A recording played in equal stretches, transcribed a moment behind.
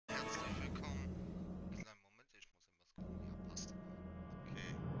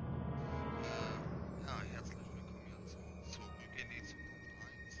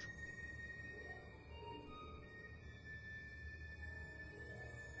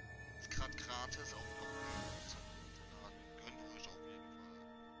gratis auch noch gönnt euch auf jeden Fall.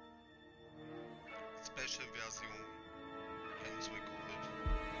 Special-Version. Zurück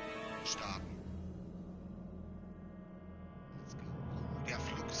starten. Let's go. Der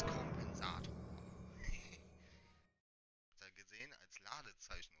Fluxkompensator. Habt ihr gesehen? Als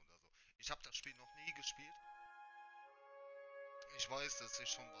Ladezeichen oder so. Ich habe das Spiel noch nie gespielt. Ich weiß, das ist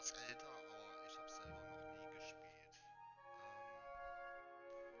schon was älter, aber ich habe es selber noch nie gespielt.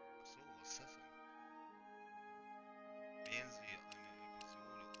 Achso, was ist das denn? Wählen Sie eine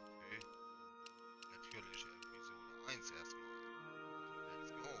Episode. Okay. Natürliche Episode 1 erstmal.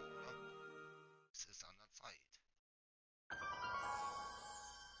 Let's go, oder? Es ist an der Zeit.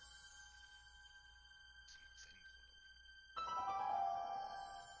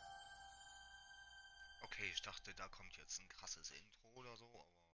 Okay, ich dachte, da kommt jetzt ein krasses Intro oder so, aber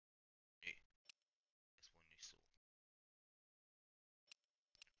nee, ist wohl nicht so.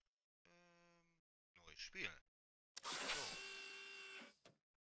 Neues Spiel. So.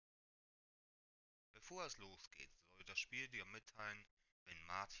 Bevor es losgeht, soll das Spiel dir mitteilen, wenn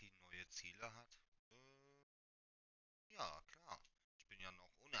Martin neue Ziele hat? Ja, klar. Ich bin ja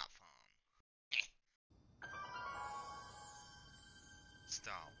noch unerfahren.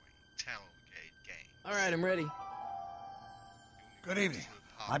 Starwing Tailgate Game. All right, I'm ready. Good evening.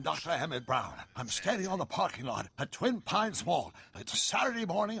 I'm Dr. Emmett Brown. I'm standing on the parking lot at Twin Pines Mall. It's Saturday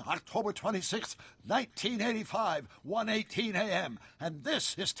morning, October 26th, 1985, 1:18 a.m. And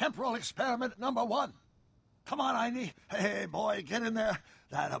this is temporal experiment number 1. Come on, Einie. Hey, boy, get in there.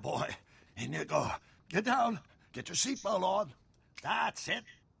 That a boy. In you go. Get down. Get your seatbelt on. That's it.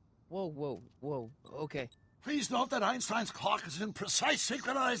 Whoa. Okay. Please note that Einstein's clock is in precise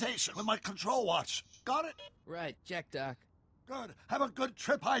synchronization with my control watch. Got it? Right, check, Doc. Good. Have a good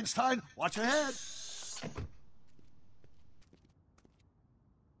trip, Einstein. Watch your head.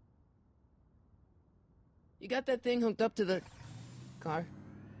 You got that thing hooked up to the car?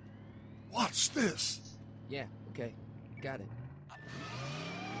 Watch this. Yeah, okay. Got it.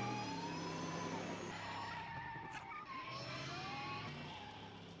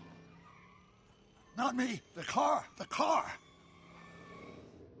 Not me. The car. The car.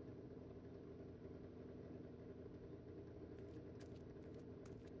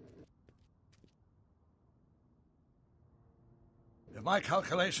 If my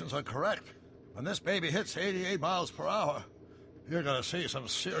calculations are correct, when this baby hits 88 miles per hour, you're gonna see some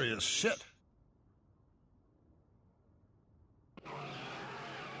serious shit.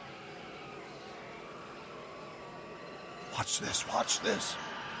 Watch this, watch this.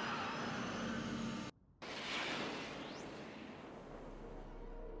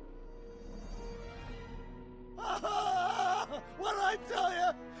 What did I tell you?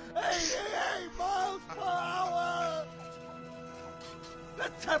 88 miles per hour! The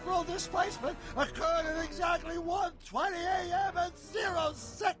temporal displacement occurred at exactly 1:20 a.m. and 0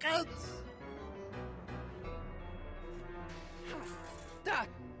 seconds! Doc,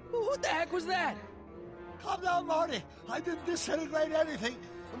 what the heck was that? Calm down, Marty. I didn't disintegrate anything.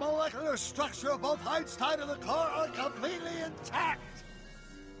 The molecular structure of both Einstein and the car are completely intact.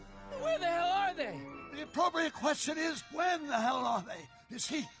 Where the hell are they? The appropriate question is, when the hell are they? You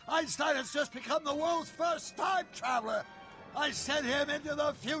see, Einstein has just become the world's first time traveler. I sent him into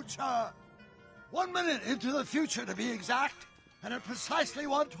the future. 1 minute into the future, to be exact. And at precisely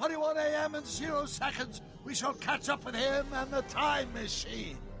 1:21 a.m. and 0 seconds, we shall catch up with him and the time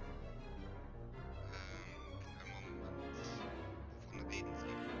machine.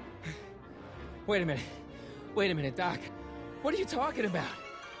 Wait a minute, Doc. What are you talking about?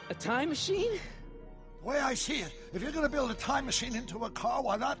 A time machine? The way I see it, if you're going to build a time machine into a car,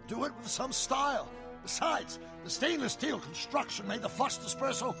 why not do it with some style? Besides, the stainless steel construction made the flux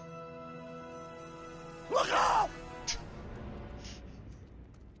dispersal. Look out!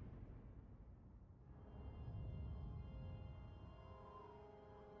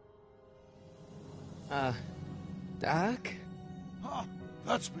 Doc? Huh,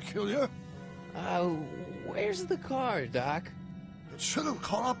 that's peculiar. Where's the car, Doc? It should have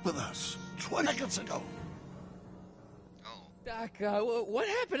caught up with us 20 seconds ago. Oh. Doc, what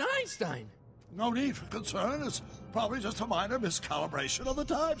happened to Einstein? No need for concern. It's probably just a minor miscalibration of the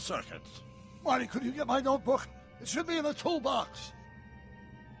time circuit. Marty, could you get my notebook? It should be in the toolbox.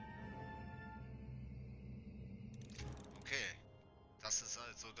 Okay. Das ist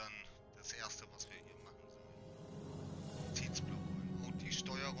also dann das Erste, was wir hier machen sollen. Notizblock und die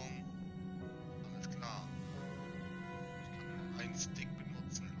Steuerung. Alles klar. Ich kann nur einen Stick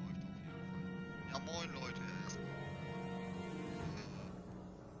benutzen, läuft auf jeden Fall. Ja, moin Leute, erstmal.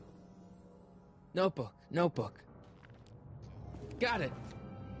 Notebook. Got it.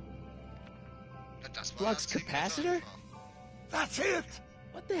 das war Flux ja ziemlich capacitor? einfach. That's it!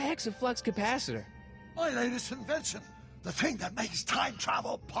 What the heck's a flux capacitor? My latest invention. The thing that makes time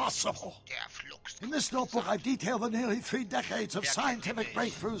travel possible. Der Flux. In this notebook, I've detailed the nearly 3 decades of scientific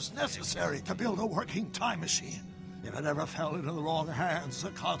breakthroughs necessary to build a working time machine. If it ever fell into the wrong hands,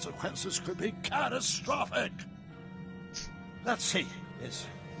 the consequences could be catastrophic. Let's see. Is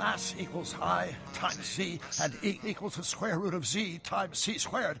mass equals I times z, and E equals the square root of z times c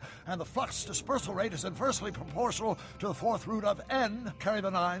squared, and the flux dispersal rate is inversely proportional to the 4th root of n, carry the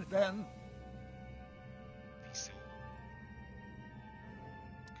 9, then... Wieso?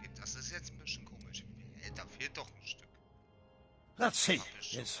 Okay, das ist jetzt ein bisschen komisch. Hey, da fehlt doch ein Stück. Let's see.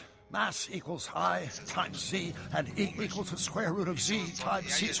 Is mass equals I times z, and E equals the square root of z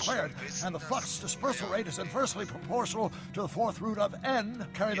times c squared, and the flux dispersal rate is inversely proportional to the 4th root of n,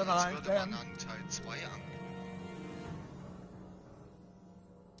 carry the 9, Jetzt würde then... man an Teil 2 anknüpfen.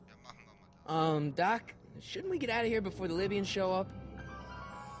 Ja, machen wir mal das. Doc, shouldn't we get out of here before the Libyans show up?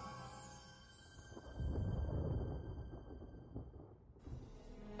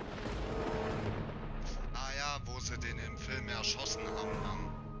 Ah ja, wo sie den im Film erschossen haben.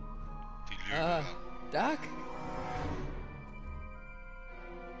 Die Lüge. Doc?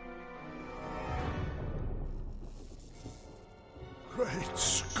 Great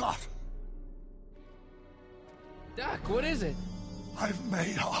Scott! Doc, what is it? I've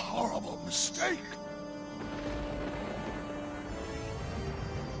made a horrible mistake!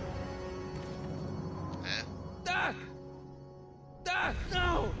 Hä? Doc! Doc,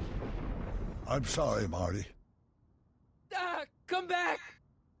 no! I'm sorry, Marty. Doc, come back!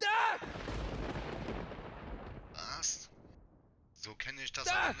 Doc! Was? So kenne ich das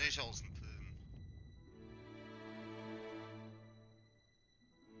Doc! aber nicht aus dem Film.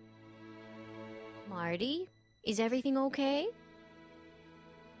 Marty, is everything okay?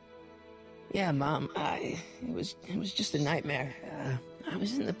 Yeah, Mom, it was just a nightmare. I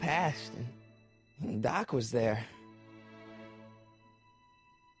was in the past, and Doc was there.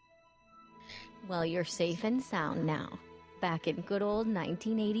 Well, you're safe and sound now, back in good old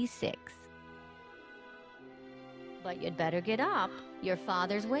 1986. But you'd better get up. Your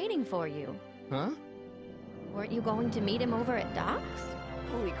father's waiting for you. Huh? Weren't you going to meet him over at Doc's?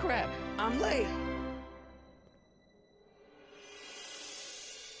 Holy crap, I'm late!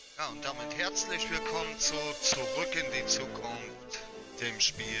 Ja, und damit herzlich willkommen zu Zurück in die Zukunft, dem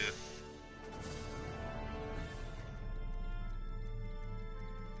Spiel.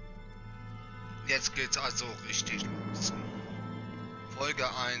 Jetzt geht's also richtig los. Folge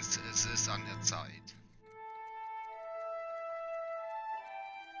 1, es ist an der Zeit.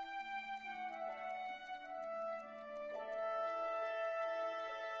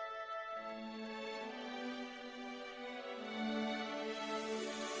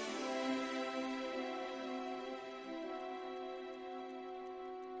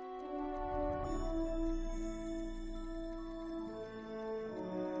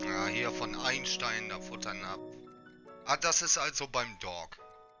 Hier von Einstein da futtern ab. Ah, das ist also beim Dog.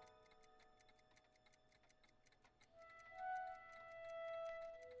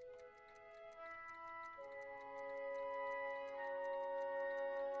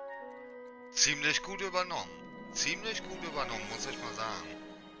 Ziemlich gut übernommen. Ziemlich gut übernommen, muss ich mal sagen.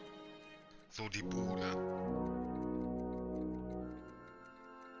 So die Bude.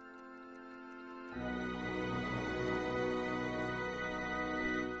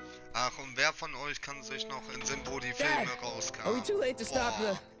 Ach, und wer von euch kann sich noch entsinnen, wo die Filme Dad, rauskamen? are we too late to stop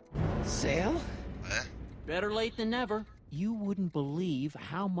the sale? Hä? Better late than never. You wouldn't believe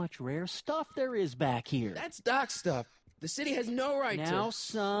how much rare stuff there is back here. That's Doc's stuff. The city has no right Now, to...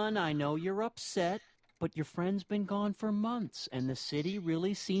 son, I know you're upset, but your friend's been gone for months, and the city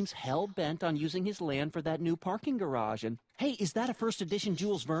really seems hell-bent on using his land for that new parking garage. And, hey, is that a first edition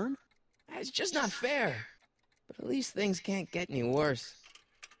Jules Verne? It's just not fair. But at least things can't get any worse.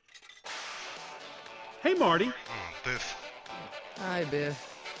 Hey, Marty. Oh, Biff. Hi, Biff.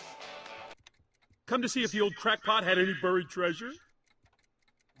 Come to see if the old crackpot had any buried treasure?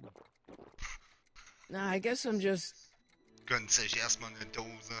 Nah, I guess I'm just Gönnt sich erstmal eine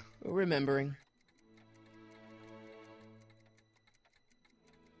Dose. remembering.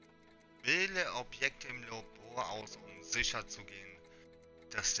 Wähle Objekte im Labor aus, um sicher zu gehen,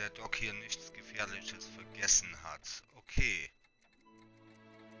 dass der Doc hier nichts Gefährliches vergessen hat. Okay.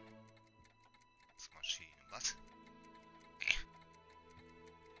 Maschine, was? Okay.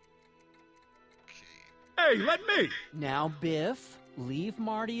 Hey, let me! Now, Biff, leave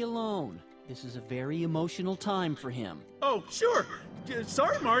Marty alone. This is a very emotional time for him. Oh, sure.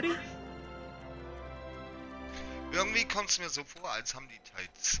 Sorry, Marty. Irgendwie kommt es mir so vor, als haben die Teil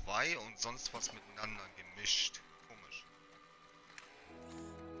 2 und sonst was miteinander gemischt. Komisch.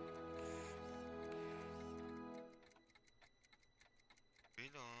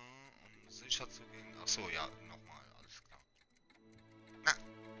 Wieder, um sicher zu gehen. Achso, ja, nochmal, alles klar. Na,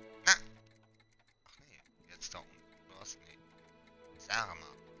 na. Ach nee, jetzt da unten. Was? Nee. Sag mal.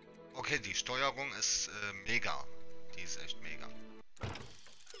 Okay, die Steuerung ist mega. Die ist echt mega.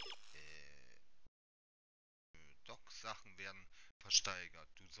 Doc-Sachen werden versteigert.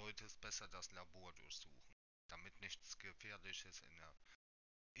 Du solltest besser das Labor durchsuchen, damit nichts Gefährliches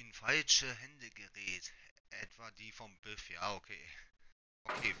in falsche Hände gerät. Etwa die vom Biff. Ja, okay.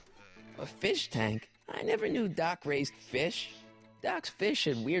 Okay. A fish tank? I never knew Doc raised fish. Doc's fish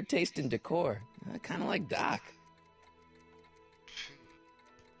had weird taste in decor. Kind of like Doc.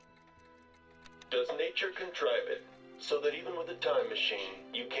 Does nature contrive it so that even with a time machine,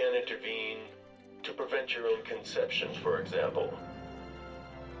 you can intervene to prevent your own conception, for example?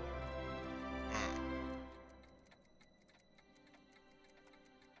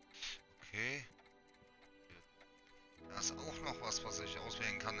 Okay. Da ist auch noch was ich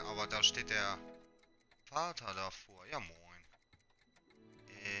auswählen kann, aber da steht der Vater davor. Ja, moin.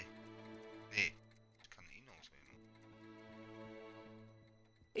 Nee. Ich kann ihn auswählen.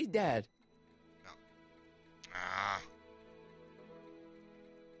 Hey, Dad. Ja. Ah.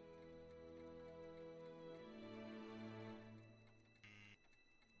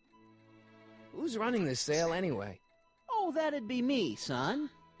 Who's running this sale anyway? Oh, that'd be me, son.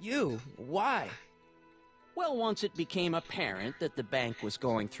 You? Why? Well, once it became apparent that the bank was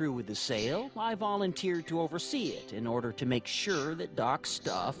going through with the sale, I volunteered to oversee it in order to make sure that Doc's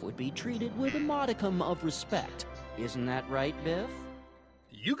stuff would be treated with a modicum of respect. Isn't that right, Biff?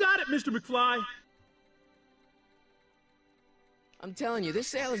 You got it, Mr. McFly. I'm telling you, this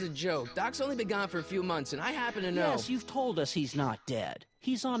sale is a joke. Doc's only been gone for a few months, and I happen to know... Yes, you've told us he's not dead.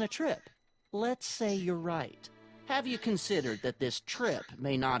 He's on a trip. Let's say you're right. Have you considered that this trip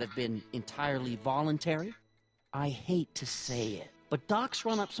may not have been entirely voluntary? I hate to say it, but Doc's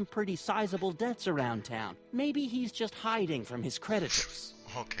run up some pretty sizable debts around town. Maybe he's just hiding from his creditors.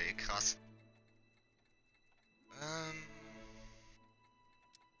 Okay, krass.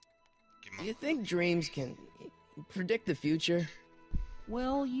 Do you think dreams can predict the future?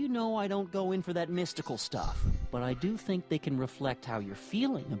 Well, you know I don't go in for that mystical stuff, but I do think they can reflect how you're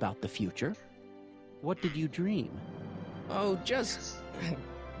feeling about the future. What did you dream? Oh, just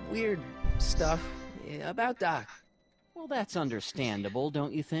weird stuff about Doc. Well, that's understandable,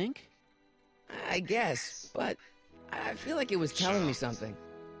 don't you think? I guess, but I feel like it was telling me something.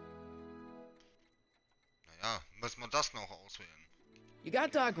 Naja, müssen wir das noch auswählen. You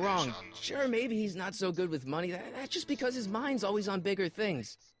got Doc wrong. Sure, maybe he's not so good with money. That's just because his mind's always on bigger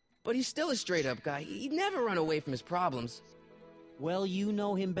things. But he's still a straight-up guy. He'd never run away from his problems. Well, you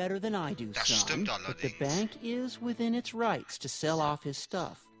know him better than I do, Das son. stimmt But the allerdings. bank is within its rights to sell off his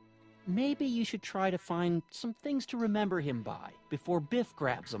stuff. Maybe you should try to find some things to remember him by before Biff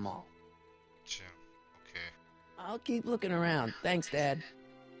grabs them all. Tja, okay. I'll keep looking around. Thanks, Dad.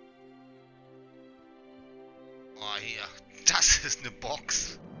 Oh, hier. Das ist eine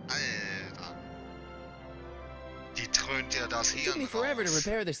Box. Alter. Die dröhnt ja das It Hirn took me forever to raus.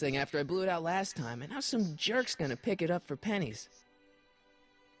 repair this thing after I blew it out last time, and now some jerk's gonna pick it up for pennies.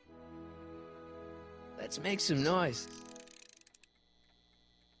 Let's make some noise.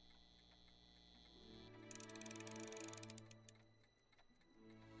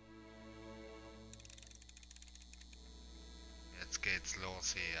 Jetzt geht's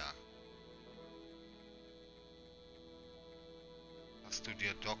los hier. Hast du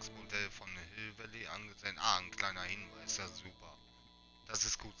dir Docs Modell von Hill Valley angesehen? Ah, ein kleiner Hinweis, ja super. Das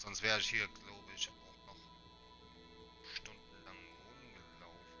ist gut, sonst wäre ich hier, glaube ich, auch noch stundenlang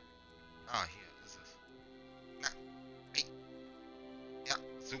rumgelaufen. Ah, hier ist es. Na, hey. Ja,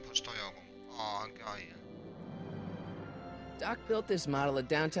 super Steuerung. Oh, geil. Doc built this model at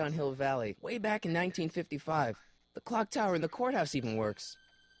downtown Hill Valley, way back in 1955. The clock tower in the courthouse even works.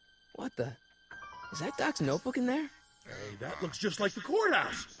 What the? Is that Doc's notebook in there? Hey, that looks just like the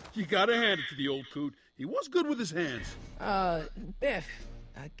courthouse. You gotta hand it to the old coot. He was good with his hands. Biff,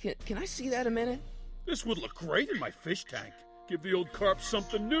 can I see that a minute? This would look great in my fish tank. Give the old carp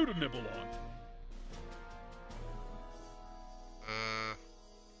something new to nibble on.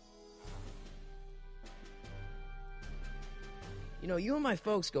 You know, you and my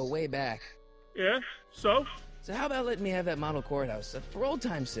folks go way back. Yeah? So? So how about letting me have that model courthouse, for old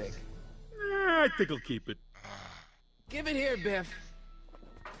time's sake? I think I'll keep it. Give it here, Biff.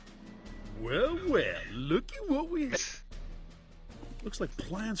 Well, looky what we have. Looks like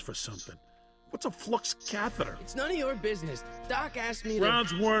plans for something. What's a flux catheter? It's none of your business. Doc asked me to...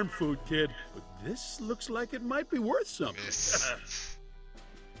 Brown's worm food, kid. But this looks like it might be worth something. Mist.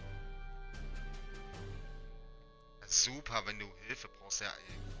 Super, wenn du Hilfe brauchst, ja.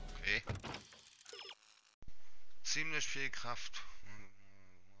 Okay. Ziemlich viel Kraft.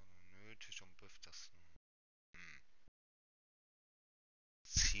 Nötig, um Biff das.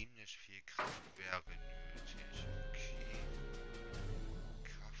 Ziemlich viel Kraft wäre nötig. Okay.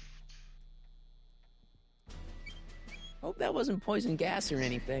 Kraft. Hope that wasn't poison gas or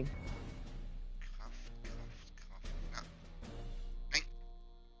anything. Kraft. Na. Nein.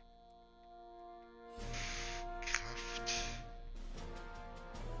 Kraft.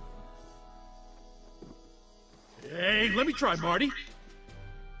 Hey, let me try, Marty.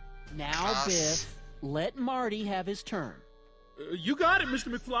 Now, Krass. Biff, let Marty have his turn. You got it, Mr.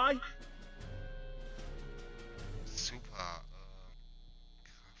 McFly. Super. Kraft.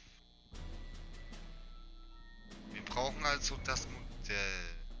 Wir brauchen also das Modell.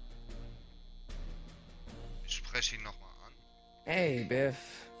 Ich spreche ihn nochmal an. Hey, Biff.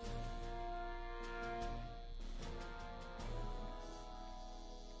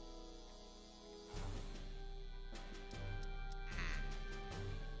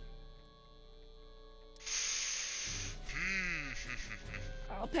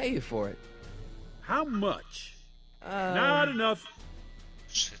 I'll pay you for it. How much? Not enough.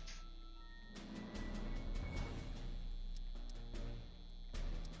 Shit.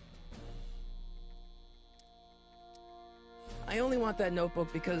 I only want that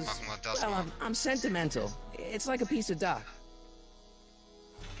notebook because, Machen wir das well, mal. I'm sentimental. It's like a piece of Doc.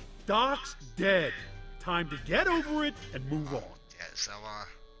 Doc's dead. Time to get over it and move on. Der ist aber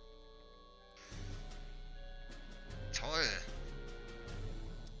toll.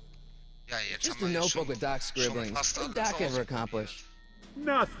 Ja, jetzt Just haben a wir ja notebook schon, with Doc's scribblings. fast What alles did Doc ever aus. accomplish?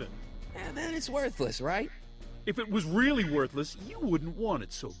 Nothing. And then it's worthless, right? If it was really worthless, you wouldn't want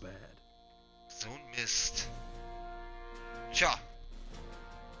it so bad. So ein Mist. Tja,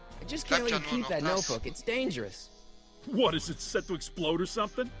 I just can't Bleibt let ja you nur keep noch that das. notebook. It's dangerous. What, is it set to explode or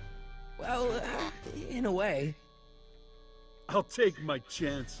something? Well, in a way. I'll take my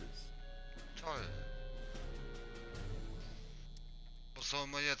chances. toll. Was sollen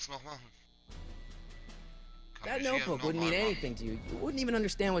wir jetzt noch machen? Kann That ich hier notebook noch wouldn't mal mean machen? anything to you. You wouldn't even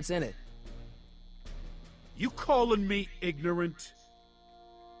understand what's in it. You calling me ignorant?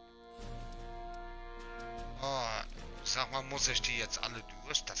 Oh, sag mal, muss ich die jetzt alle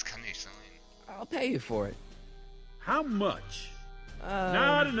durch? Das kann nicht sein. I'll pay you for it. How much?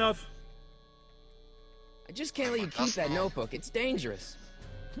 Not enough. I just can't let you keep that notebook. It's dangerous.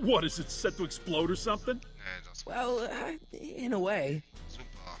 What, is it set to explode or something? Nee, das war Well, in a way. super.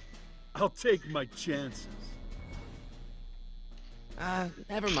 I'll take my chances.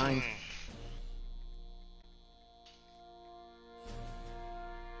 Never mind.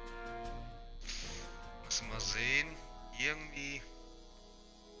 Müssen wir sehen. Irgendwie.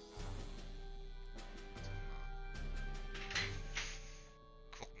 Warte mal.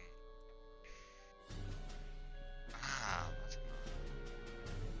 Gucken. Warte mal.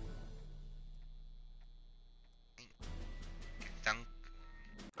 Gedanken.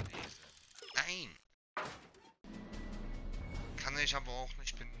 Lese. Nein! Kann ich aber auch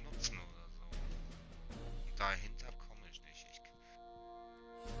nicht benutzen oder so. Und dahinter komme ich nicht.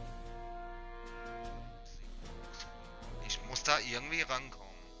 Ich muss da irgendwie rankommen.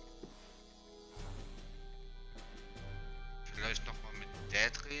 Vielleicht nochmal mit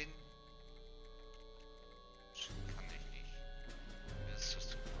Dad reden? Kann ich nicht. Wie ist das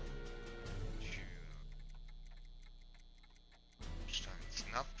super? Tür.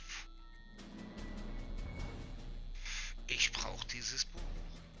 Steinsnapf. Ich brauche dieses Buch.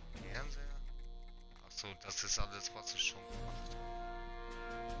 Fernseher. Achso, das ist alles, was ich schon gemacht habe.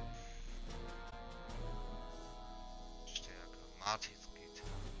 Stärke. Martins geht.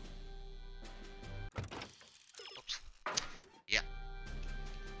 Ups. Ja.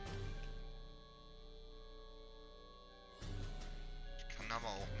 Ich kann aber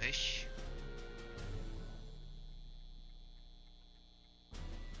auch nicht.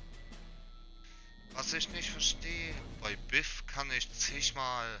 Was ich nicht verstehe, bei Biff kann ich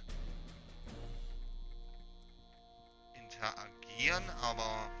zigmal interagieren,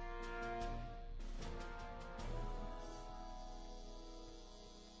 aber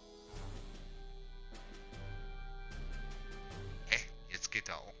jetzt geht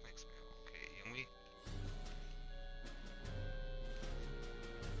da auch nichts mehr. Okay, irgendwie.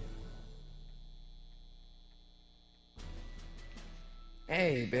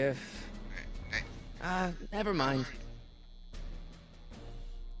 Hey, Biff. Nee. Never mind.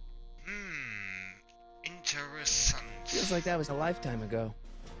 feels like that was a lifetime ago.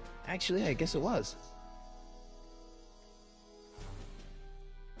 Actually, I guess it was.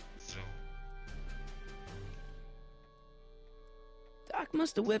 So. Doc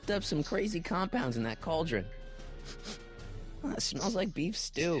must have whipped up some crazy compounds in that cauldron. It smells like beef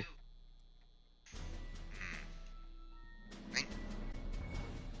stew. Nein.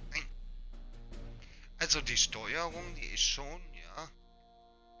 Nein. Also die Steuerung, die ist schon, ja.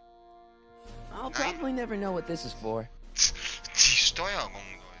 I'll probably never know what this is for. Die Steuerung,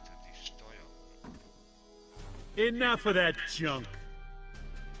 Leute, die Steuerung. Enough of that junk.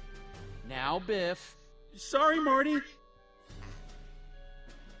 Now, Biff. Sorry, Marty.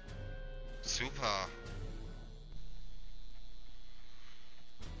 Super.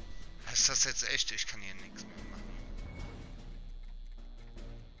 Ist das jetzt echt? Ich kann hier nichts mehr machen.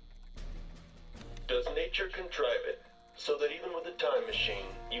 Does nature contrive it so that even with a time machine,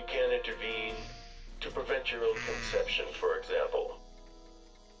 you can intervene to prevent your own conception, for example?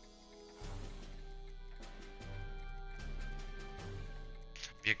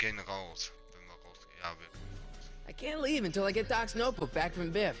 Wir gehen raus. Wenn wir rausgehen. Ja, wir gehen raus. I can't leave until I get Doc's notebook back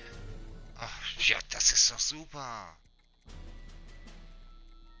from Biff. Ach, ja, das ist doch super.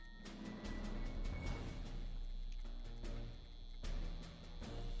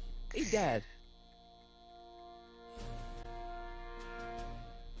 Hey, Dad.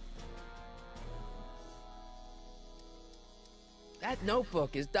 That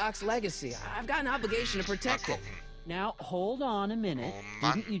notebook is Doc's legacy. I've got an obligation to Mal protect it. gucken. Now, hold on a minute. Oh,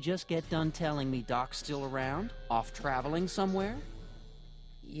 Mann. Didn't you just get done telling me Doc's still around? Off traveling somewhere?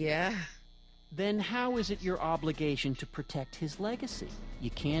 Yeah? Then how is it your obligation to protect his legacy? You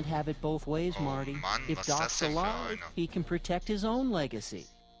can't have it both ways, Oh, Marty. Mann, If was ist das Doc's denn für alive, einer? he can protect his own legacy.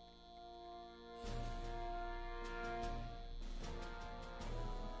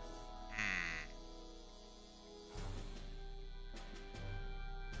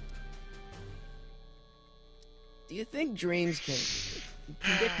 Do you think dreams can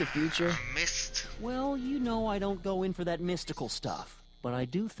predict the future? Mist. Well, you know I don't go in for that mystical stuff, but I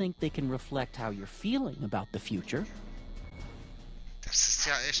do think they can reflect how you're feeling about the future. Das ist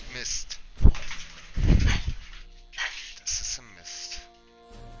ja echt Mist. Das ist ein Mist.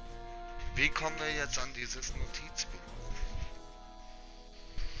 Wie kommen wir jetzt an dieses Notizbuch?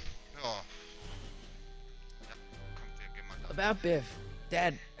 Ja. Ja, kommt, wir gehen mal da. About Biff.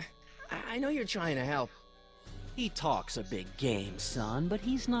 Dad, I know you're trying to help. He talks a big game, son, but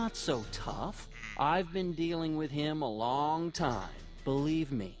he's not so tough. I've been dealing with him a long time.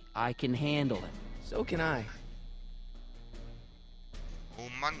 Believe me, I can handle him. So can I. Oh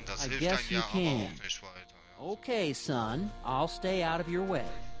Mann, das I hilft guess einem you ja aber can. auch nicht weiter. Ja. Okay, son, I'll stay out of your way,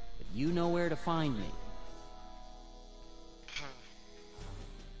 but you know where to find me.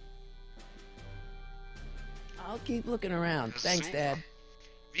 I'll keep looking around. Das ist Thanks, super. Dad.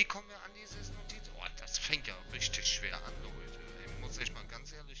 Wie kommen wir an dieses Notiz? Oh, das fängt ja richtig schwer an, Leute. Ey, muss ich mal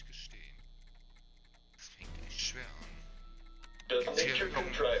ganz ehrlich gestehen. Das fängt echt schwer an. Does Gibt's hier nature noch einen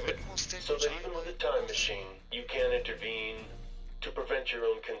contrive it Rhythmus, den so ich that even with a time machine, you can intervene to prevent your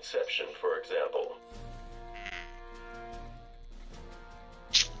own conception, for example?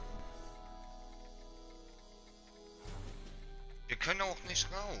 Wir können auch nicht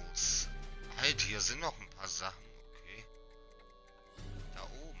raus. Halt, hier sind noch ein paar Sachen, okay. Da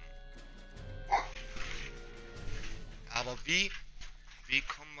oben. Aber wie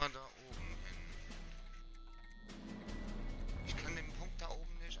kommen wir da oben hin? Ich kann den Punkt da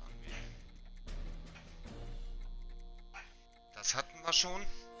oben nicht anwählen. Das hatten wir schon.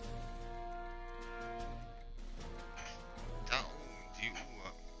 Da oben, die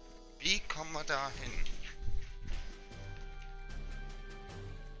Uhr. Wie kommen wir da hin?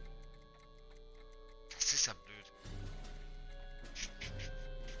 Das ist ja blöd.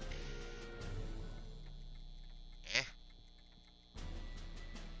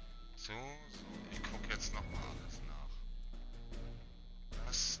 So, ich gucke jetzt nochmal alles nach.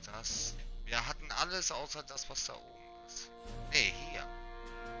 Das. Wir hatten alles außer das, was da oben ist. Nee, hier.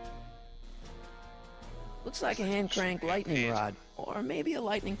 Looks like a hand-crank lightning rod, or maybe a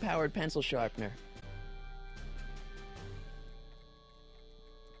lightning-powered pencil sharpener.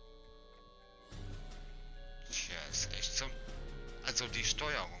 Tja, ist echt so. Also die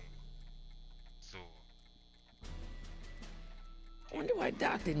Steuerung. So. I wonder why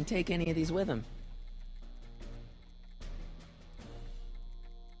Doc didn't take any of these with him.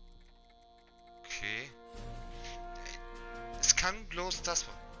 Okay. Es kann bloß das.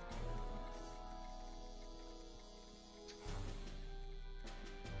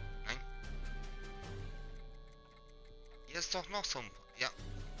 Nein. Hier ist doch noch so ein. Ja.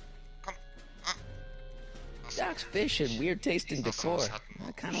 Komm. Ah. Doc's fish had weird taste in decor.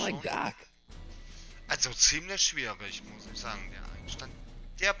 I kind of like Doc. Also ziemlich schwierig, muss ich sagen, der Einstand.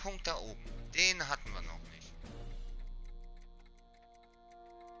 Der Punkt da oben, den hatten wir noch nicht.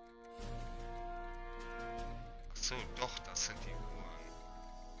 Achso, doch, das sind die Uhren.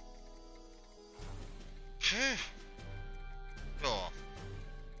 Ja.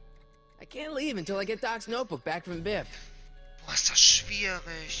 I can't leave until I get Doc's notebook back from Biff. Boah, ist das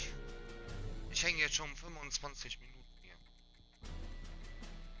schwierig. Ich hänge jetzt schon 25 Minuten hier.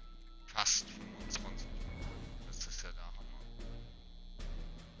 Fast 25 Minuten. Das ist ja der Hammer.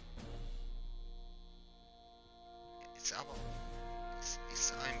 Ist aber... Es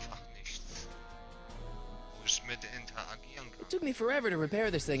ist einfach nichts, wo ich mit interagieren kann. It took me forever to repair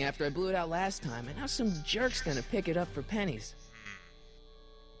this thing after I blew it out last time, and now some jerk's gonna pick it up for pennies.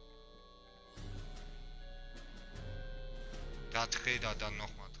 Da dreht er dann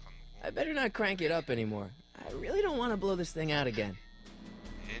nochmal dran rum. I better not crank it up anymore. I really don't want to blow this thing out again.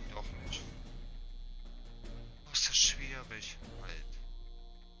 Nee, doch nicht. Oh, ist das schwierig. Halt.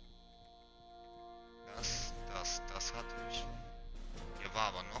 Das hatte ich. Hier war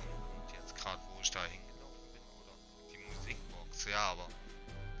aber noch ein Punkt jetzt gerade, wo ich da hingelaufen bin, oder? Die Musikbox, ja, aber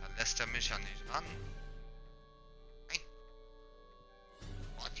da lässt er mich ja nicht ran. Nein.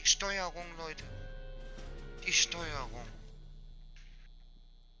 Oh, die Steuerung, Leute. Die Steuerung.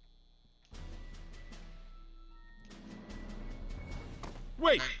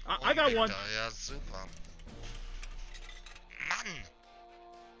 Wait, I got one. Ja, super. Mann!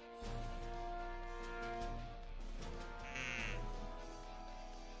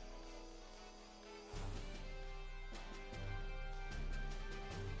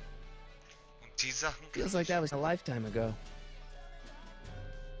 Und die Sachen... Feels like that was a lifetime ago.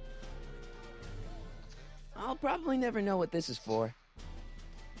 I'll probably never know what this is for.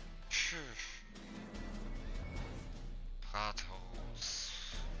 Rathaus.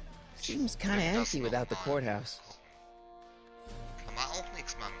 Seems kind of empty without the courthouse. Kann man auch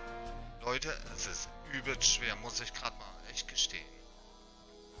nichts machen. Leute, es ist übelst schwer, muss ich gerade mal echt gestehen.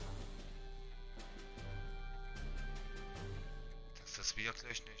 Das ist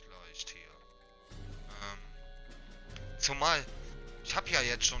wirklich nicht leicht hier. Zumal, ich habe ja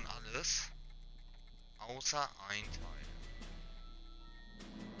jetzt schon alles, außer ein Teil.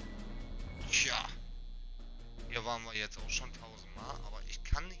 Tja. Hier waren wir jetzt auch schon 1000-mal, aber ich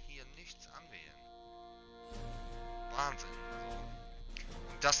kann hier nichts anwählen. Wahnsinn. Also.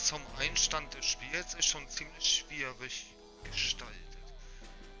 Und das zum Einstand des Spiels ist schon ziemlich schwierig gestaltet.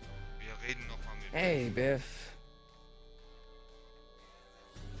 Wir reden nochmal mit... Hey, Biff.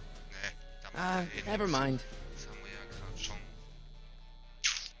 Nee, da machen wir Never mind. Das haben wir ja gerade schon.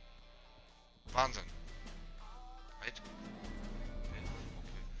 Wahnsinn. Right? Okay.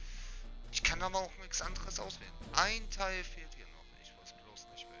 Ich kann aber auch nichts anderes auswählen. Ein Teil fehlt hier noch. Ich weiß bloß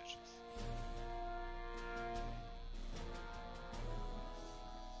nicht welches.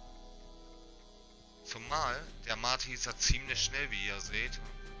 Zumal der Marty ist ja ziemlich schnell, wie ihr seht.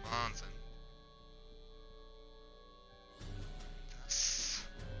 Wahnsinn. Das...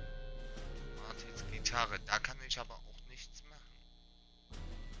 Martys Gitarre. Da kann ich aber auch nichts machen.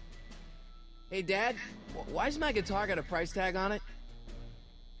 Hey, Dad, why's my guitar got a price tag on it?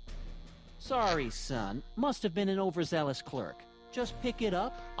 Sorry, son. Must have been an overzealous clerk. Just pick it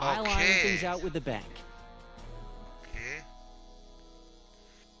up. I'll iron things out with the bank. Okay.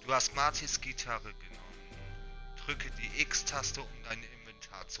 Du hast Martys Gitarre genommen. Drücke die X-Taste, um dein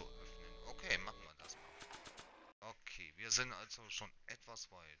Inventar zu öffnen. Okay, machen wir das mal. Okay, wir sind also schon etwas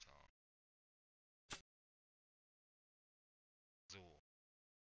weiter. So.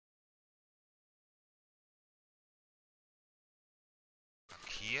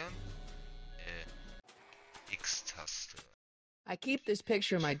 Markieren. X-Taste. I keep this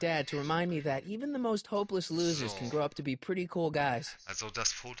picture of my dad to remind me that even the most hopeless losers can grow up to be pretty cool guys. Also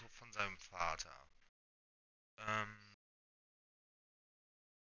das Foto von seinem Vater.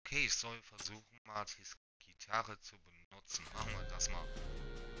 Okay, ich soll versuchen, Martys Gitarre zu benutzen. Machen wir das mal.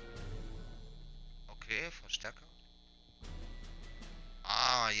 Okay, Verstärker.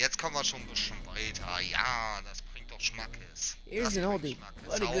 Ah, jetzt kommen wir schon ein bisschen weiter. Ja, das bringt doch Schmackes. Here's an oldie.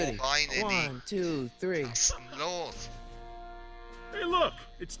 Bloody goodie. Rein in die 1, 2, 3. Tasten los. Hey, look,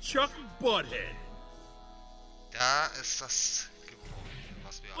 it's Chuck Butthead. Da ist das Gebäude,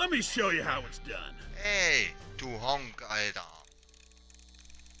 was wir... Let me show you how it's done. Hey, du Honk, Alter.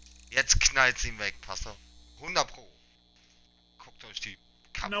 Jetzt knallt's ihn weg, Pastor. 100 Pro. Guckt euch die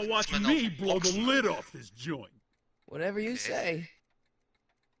Kappe Now watch me blow the lid off this joint. Whatever you say.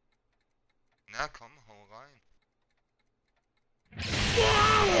 Na komm, hau rein.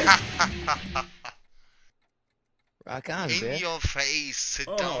 Rock on, In Biff. your face, sit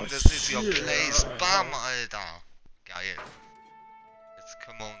Oh, down, this is your shit. place. Bam, Alter. Geil. Jetzt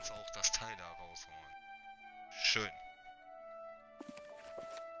können wir uns auch das Teil da rausholen. Schön.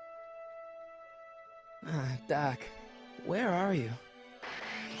 Doc, where are you?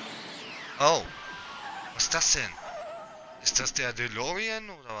 Oh. Was ist das denn? Ist das der DeLorean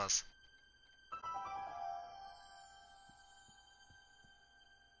oder was?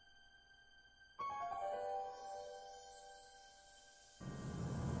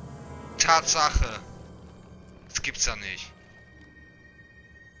 Tatsache. Das gibt's ja nicht.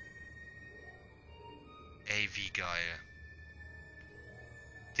 Ey, wie geil.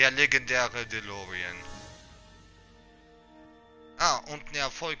 Der legendäre DeLorean. Ah, und ein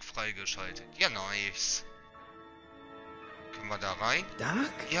Erfolg freigeschaltet. Ja, nice. Können wir da rein?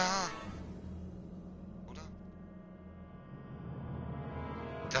 Doc? Ja. Oder?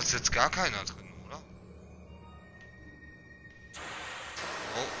 Da sitzt gar keiner drin, oder?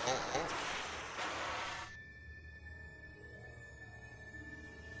 Oh, oh, oh.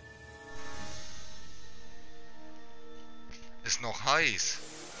 Ist noch heiß.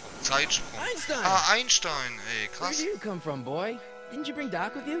 Vom Zeitsprung. Einstein! Ah, Einstein, ey, Where krass. do you come from, boy? Didn't you bring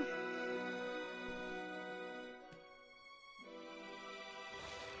Doc with you?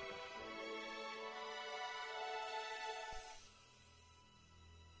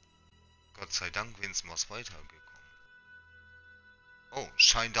 Gott sei Dank wenigstens was weitergekommen. Oh,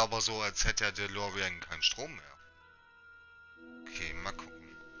 scheint aber so, als hätte der DeLorean keinen Strom mehr. Okay, mal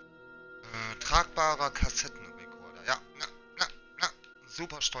gucken. Tragbarer Kassettenrekorder. Ja, na.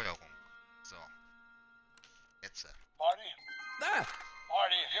 Super Steuerung. So. Jetzt. Marty? Ah!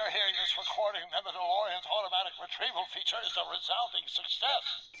 Marty, if you're hearing this recording, then the DeLorean's automatic retrieval feature is a resounding success.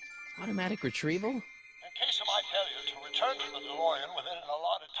 Automatic retrieval? In case of my failure to return to the DeLorean within an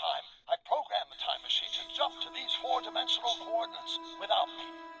allotted time, I programmed the time machine to jump to these four-dimensional coordinates without me.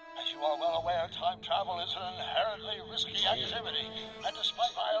 As you are well aware, time travel is an inherently risky activity, and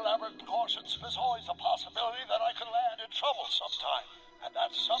despite my elaborate precautions, there's always a possibility that I could land in trouble sometime. And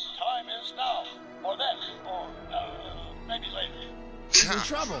that sometime is now, or then, or maybe later. He's in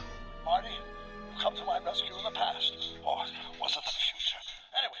trouble. Marty, you come to my rescue in the past, or was it the future?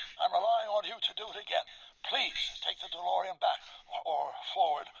 Anyway, I'm relying on you to do it again. Please take the DeLorean back, or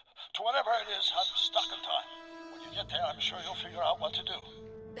forward, to whatever it is. I'm stuck in time. When you get there, I'm sure you'll figure out what to do.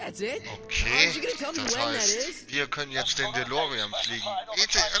 That's it? Okay, Aren't you gonna tell me das when that heißt, is? wir können jetzt den DeLorean fliegen.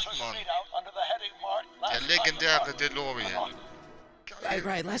 ETF, Mann. Der legendäre DeLorean.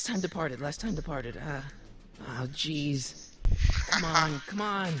 Right. Last time departed. Oh, jeez. Come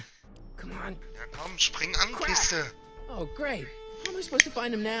on. Ja komm, spring an, Crap. Kiste. Oh, great. How am I supposed to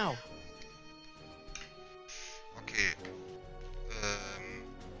find him now? Okay.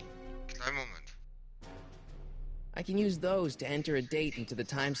 Kleinen Moment. I can use those to enter a date into the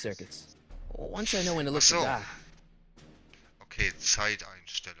time circuits. Once I know when to look Ach so. for Doc. Okay,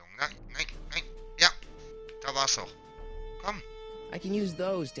 Zeiteinstellung. Nein. Ja, da war's doch. Komm. I can use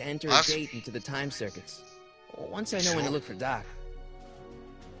those to enter Was? a date into the time circuits. Once I know when to look for Doc.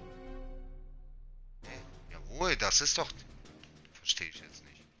 Jawohl, das ist doch... Verstehe ich jetzt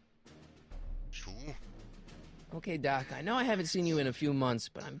nicht. Schuh? Okay, Doc, I know I haven't seen you in a few months,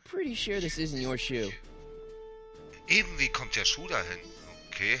 but I'm pretty sure this isn't your shoe. Eben, wie kommt der Schuh dahin?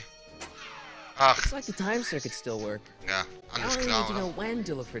 Okay. Ach, It's like the time circuits still work. ja, I alles only klar, need to know oder? when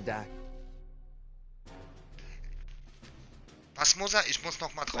to look for Doc. Was muss er? Ich muss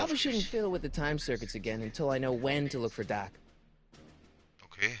noch mal drauf. Probably shouldn't fiddle with the time circuits again until I know when to look for Doc.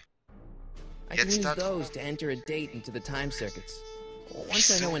 Okay. I can Jetzt use da those drauf. to enter a date into the time circuits. Once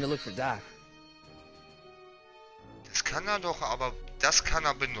I know when to look for Doc. Das kann er doch, aber das kann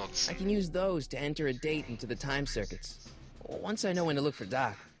er I benutzen. can use those to enter a date into the time circuits. Once I know when to look for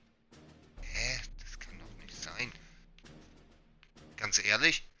Doc. Hä? Das kann doch nicht sein. Ganz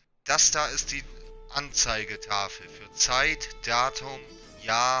ehrlich, das da ist die Anzeigetafel für Zeit, Datum,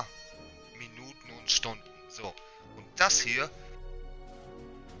 Jahr, Minuten und Stunden. So. Und das hier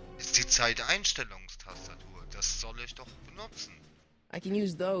ist die Zeiteinstellungstastatur. Das soll ich doch benutzen. I can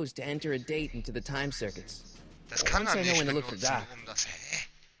use those to enter a date into the time circuits. Das kann Once er I know nicht when to look for benutzen, Doc. um das... Hä?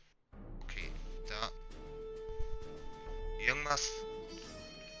 Okay, da... Irgendwas...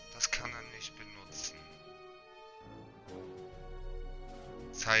 Das kann er nicht benutzen.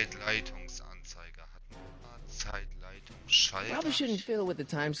 Zeitleitungsanzeige. Hatten wir mal Zeitleitung, Schalter. Probably shouldn't fiddle with the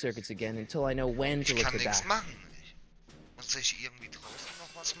time circuits again until I know when to Ich look kann for nichts Doc. machen. Muss ich irgendwie draußen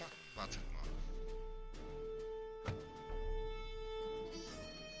noch was machen? Wartet mal.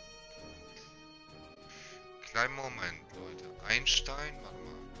 Kleinen Moment, Leute. Einstein, warte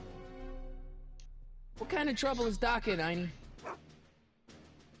mal. What kind of trouble is Doc in, Einie?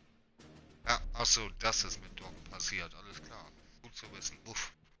 Ja, achso, das ist mit Doc passiert. Alles klar. Gut zu wissen.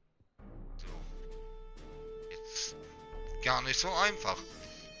 Uff. So. Jetzt gar nicht so einfach.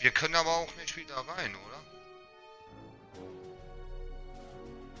 Wir können aber auch nicht wieder rein, oder?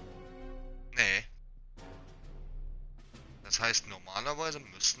 Nee. Das heißt, normalerweise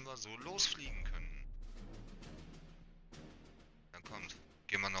müssten wir so losfliegen können. Dann kommt.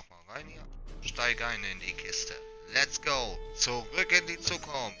 Gehen wir nochmal rein hier. Steig ein in die Kiste. Let's go. Zurück in die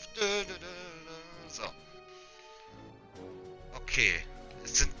Zukunft. So. Okay.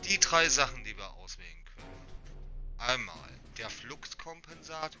 Es sind die 3 Sachen, die wir auswählen können. Einmal der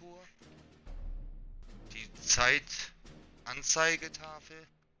Fluxkompensator. Die Zeitanzeigetafel.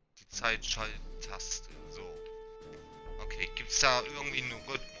 Die Zeitschalttaste. So. Okay, gibt's da irgendwie einen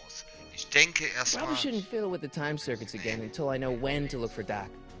Rhythmus? Ich denke erstmal. Probably shouldn't fiddle with the time circuits again until I know when to look for Doc.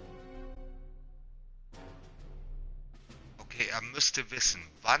 Okay, er müsste wissen,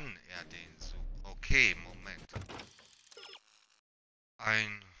 wann er den sucht. Okay, Moment.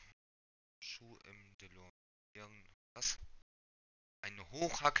 Ein Schuh im DeLorean. Irgendwas? Ein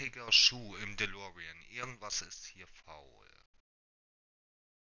hochhackiger Schuh im DeLorean. Irgendwas ist hier faul.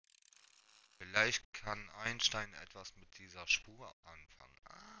 Vielleicht kann Einstein etwas mit dieser Spur anfangen.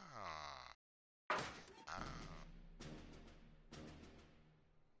 Ah.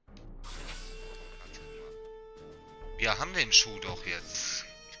 Warte mal. Wir haben den Schuh doch jetzt.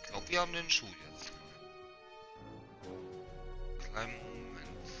 Ich glaube, wir haben den Schuh jetzt. Kleinen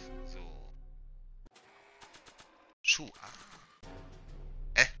Moment. So. Schuh.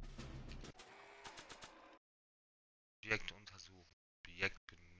 Objekt untersuchen. Objekt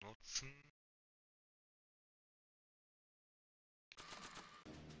benutzen.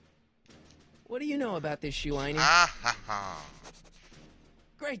 What do you know about this shoe, Einie? Ahaha.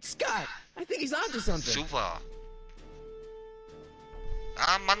 Great Scott! I think he's onto something. Super.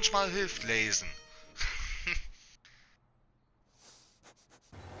 Ah, manchmal hilft Lesen.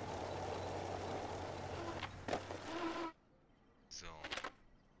 So.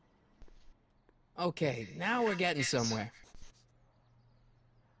 Okay, now we're getting somewhere.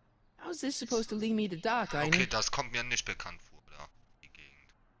 How's this supposed to lead me to Doc, Einie? Okay, das kommt mir nicht bekannt vor, da. Die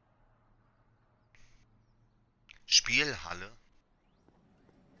Gegend. Spielhalle.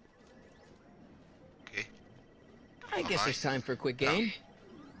 Okay. I guess it's time for a quick game.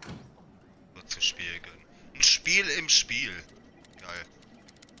 Wird zu Spiel gönnen. Ein Spiel im Spiel. Geil.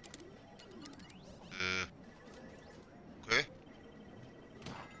 Okay.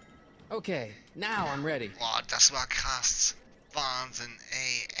 Okay, now I'm ready. Boah, das war krass. Wahnsinn,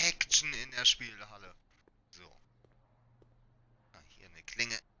 ey. Action in der Spielhalle. So. Ah, hier eine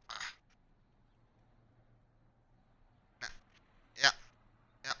Klinge. Ah. Na. Ja.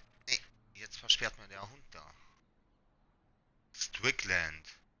 Ja. Nee. Jetzt versperrt mir der Hund da.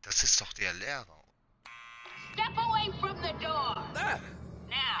 Strickland. Das ist doch der Lehrer. Step away from the door. Ah!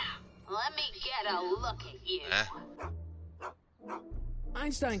 Now, let me get a look at you.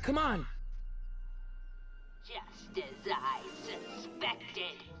 Einstein, come on! Just as I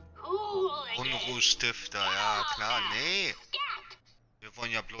suspected. Hooligan. Unruhestifter, ja klar. Nee. Scat. Wir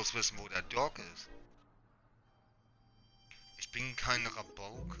wollen ja bloß wissen, wo der Doc ist. Ich bin kein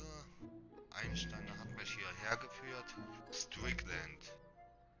Rabauke. Einstein hat mich hierher geführt. Strickland.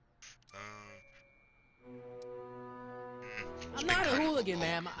 I'm not a hooligan,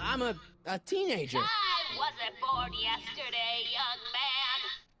 ma'am. I'm a teenager. I wasn't born yesterday, young man.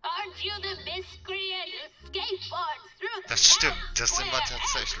 Aren't you the miscreant who skateboards through the Das stimmt, town das sind wir square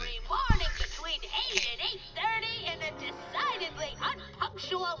tatsächlich. every morning between 8 and 8:30 in a decidedly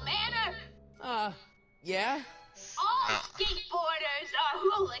unpunctual manner? Yeah? All Ja. skateboarders are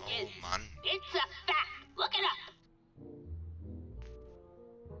hooligans. Oh Mann. It's a fact. Look it up.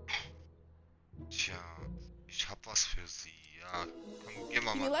 Tja, ich hab was für Sie. Ja, komm, gehen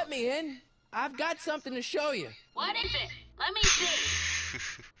wir Can you mal. let me in? I've got something to show you. What is it? Let me see.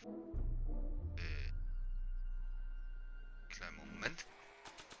 Kleinen Moment.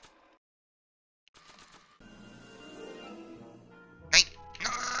 Nein!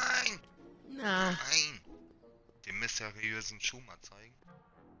 Nein! Nah. Nein! Den mysteriösen Schuh mal zeigen.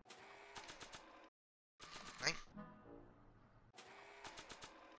 Nein!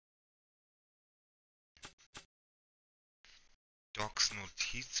 Docs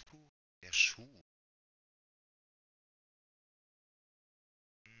Notizbuch? Der Schuh.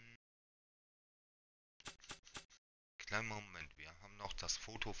 Kleinen Moment, wir haben noch das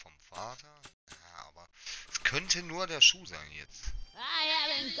Foto vom Vater. Ja, aber es könnte nur der Schuh sein jetzt. I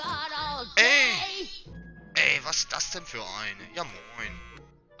haven't got all Ey! day. Ey, was ist das denn für eine? Ja, moin.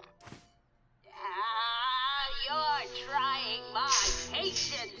 you're trying my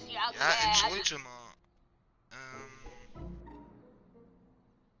patience, young Ja, man. entschuldige mal.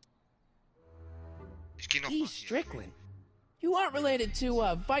 Ich geh noch mal He's hier. Strickland. You aren't related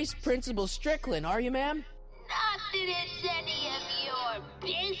to, Vice Principal Strickland, are you, ma'am? Not that it's any of your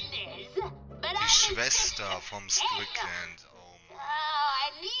business, but Die I'm Schwester vom Strickland. Oh Mann. Oh,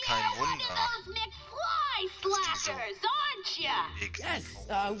 and Kein you're one Wunder, of those McFly slackers, aren't ya? Big Yes,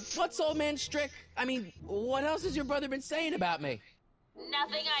 what's old man Strick? I mean, what else has your brother been saying about me?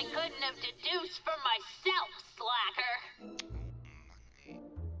 Nothing I couldn't have deduced for myself, slacker. Mann, ey.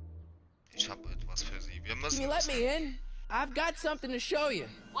 Ich hab etwas für Sie. Wir Can müssen you let uns... me in? I've got something to show you.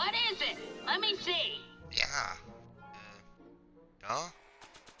 What is it? Let me see. Ja. Da?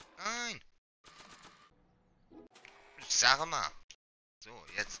 Nein. Sag mal. So,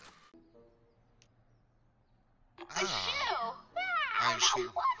 jetzt. A shoe? Ein Schuh.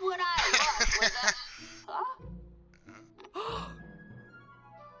 What would I want with a... Huh?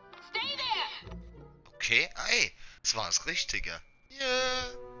 Stay there! Okay, ey. Das war das Richtige. Yeah.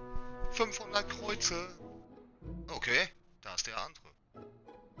 500 Kreuze. Okay, da ist der andere.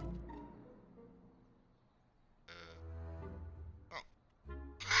 Oh.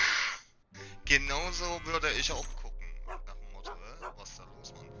 Genauso würde ich auch gucken. Nach dem Motto, was ist da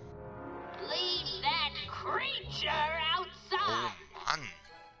los, Mann? Leave that creature Oh outside! Mann.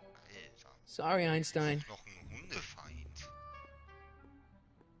 Alter. Sorry, Einstein. Noch ein Hundefeind.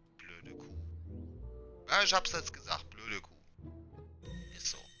 Blöde Kuh. Ja, ich hab's jetzt gesagt. Blöde Kuh. Ist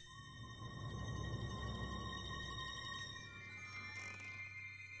so.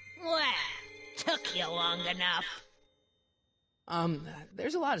 Well, took you long enough.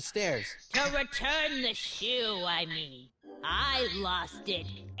 There's a lot of stairs. To return the shoe, I mean. I lost it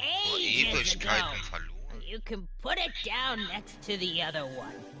Vor ages ago. Ewigkeiten verloren. You can put it down next to the other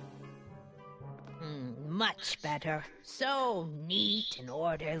one. Much better. So neat and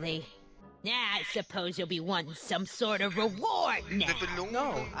orderly. Now I suppose you'll be wanting some sort of reward now. Eine Belohnung.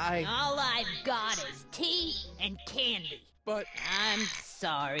 No, All I've got is tea and candy. But I'm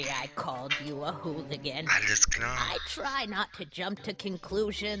sorry I called you a hooligan. Alles klar. I try not to jump to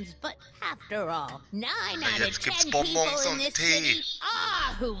conclusions, but after all, 9 out of jetzt gibt's 10 people Bonbons in und this Tee. city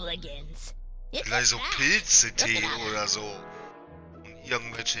are hooligans. It's a Vielleicht so fact. Pilze-Tee Look it up. oder so. Und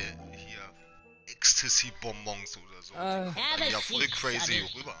irgendwelche hier Ecstasy-Bonbons oder so. Have Dann a ja voll seat, crazy Sonny.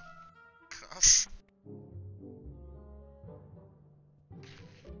 rüber. Krass.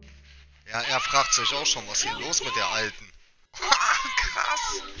 Ja, er fragt sich auch schon, was hier los mit der Alten.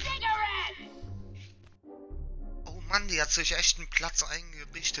 Krass. Cigarettes! Oh Mann, die hat sich echt einen Platz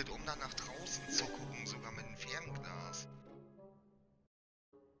eingerichtet, um dann nach draußen zu gucken, sogar mit einem Fernglas.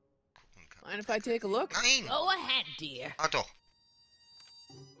 Gucken kann. mind if I take a look? Nein! Go ahead, dear. Ah doch.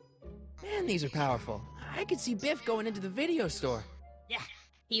 Man, these are powerful. I could see Biff going into the video store. Yeah,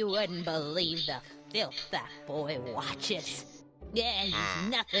 you wouldn't believe the filth that boy watches. Yeah, he's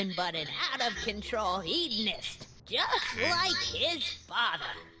nothing but an out-of-control hedonist, just like his father.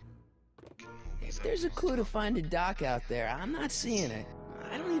 If there's a clue to finding Doc out there, I'm not seeing it.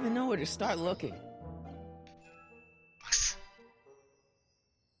 I don't even know where to start looking. Was?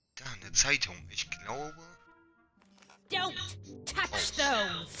 Da, eine Zeitung. Ich glaube... Don't touch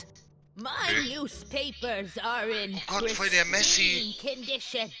those! My newspapers are in Oh Gott, voll der pristine Messi.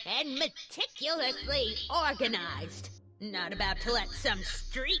 condition and meticulously organized. Not about to let some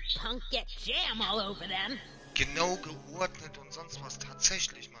street punk get jam all over them. Genau geordnet und sonst was.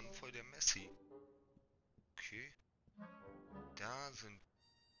 Tatsächlich, Mann, voll der Messi. Okay. Da sind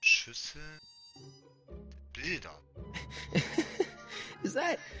Schüsse. Bilder. Is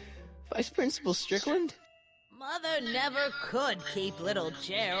that Vice Principal Strickland? Mother never could keep little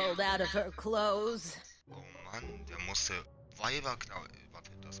Gerald out of her clothes. Oh Mann, der musste Weiberknall... Warte,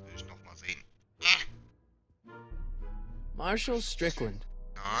 das will ich noch mal sehen. Marshall Strickland.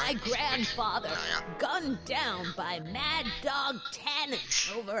 My Nein, grandfather, Naja. gunned down by Mad Dog Tannen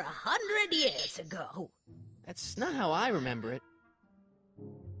over 100 years ago. That's not how I remember it.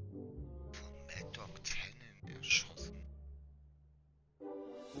 Von Mad Dog Tannen erschossen.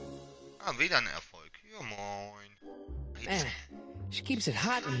 Ah, wieder ein Erfolg. Ja, moin. Man, she keeps it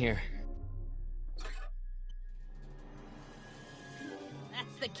hot in here.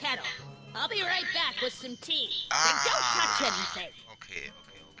 That's the kettle. I'll be right back with some tea. And don't touch anything. Okay.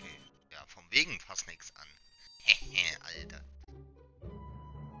 Ja, vom wegen fass nix an. Alter.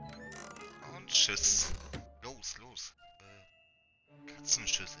 Und tschüss. Los.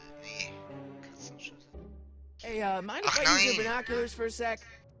 Katzenschüssel. Nee. Katzenschüssel. Hey, mind if Ach, I use your nein. binoculars for a sec?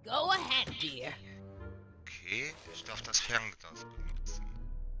 Go ahead, dear. Okay, ich darf das Fernglas benutzen.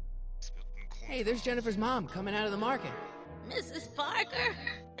 Es wird ein Hey, there's Jennifer's mom coming out of the market. Mrs. Parker?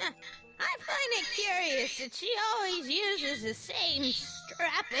 I find it curious that she always uses the same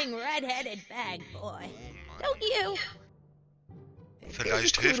strapping red-headed bag boy. Don't you?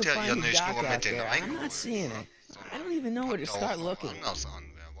 Vielleicht hilft er ihr nicht nur mit den I'm not seeing it. I don't even know where to start looking. Anders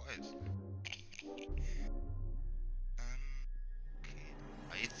an, wer weiß. Okay,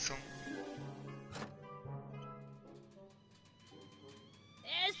 Heizung.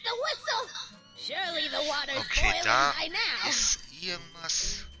 There's the whistle. Surely the water's Okay, boiling da by now. ist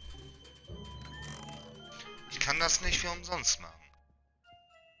irgendwas. Ich kann das nicht für umsonst machen.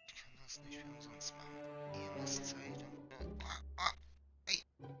 Irgendwas Zeitung.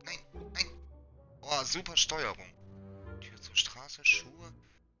 Nein. Oh, super Steuerung. Tür zur Straße, Schuhe.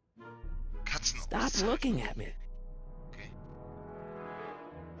 Katzen. Stop looking at me. Okay.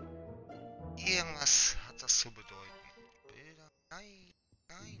 Irgendwas hat das zu bedeuten. Bilder. Nein.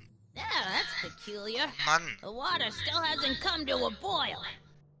 Yeah, that's peculiar. Mann. The water still hasn't come to a boil.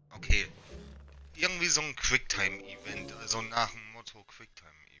 Okay. Irgendwie so ein Quicktime-Event. Also nach dem Motto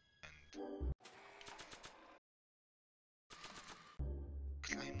Quicktime-Event.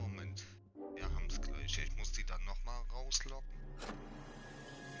 Kleinen Moment. Wir haben's gleich. Ich muss die dann nochmal rauslocken.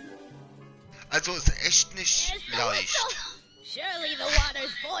 Also ist echt nicht leicht. Surely the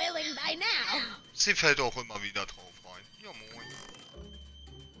water's boiling by now. Sie fällt auch immer wieder drauf rein. Ja, moin.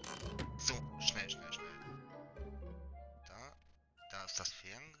 So, schnell. Da ist das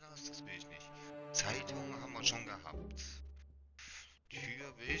Fernglas, das will ich nicht. Zeitung haben wir schon gehabt.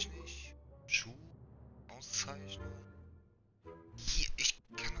 Tür will ich nicht. Schuh, Auszeichnung. Hier, ich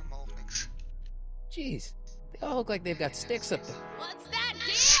kann aber auch nichts. Jeez, they all look like they've got sticks up there. What's that,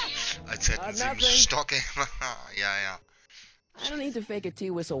 dear? Als hätten sie einen nothing. Stock. Ja. I don't need to fake a tea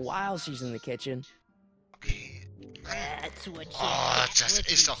whistle while she's in the kitchen. Okay. That's what you Oh, get das with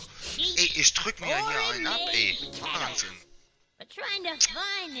ist doch... cheap, Ey, ich drück mir hier einen ab, ey. foreign-made Wahnsinn. kettles. But trying to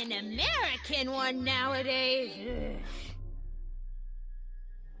find an American one nowadays.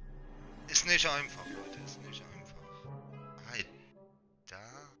 Ist nicht einfach, Leute. Ist nicht einfach. Halt. Da.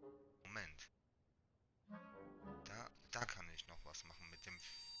 Moment. Da kann ich noch was machen mit dem...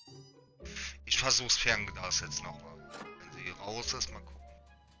 Ich versuch's Fernglas jetzt nochmal. Wenn sie raus ist, mal gucken.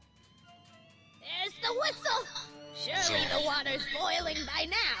 There's the whistle. Surely So. the water's boiling by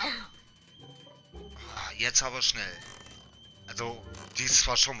now. Ah, jetzt aber schnell. Also, die ist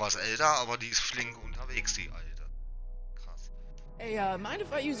zwar schon was älter, aber die ist flink unterwegs, die alte. Krass. Hey, mind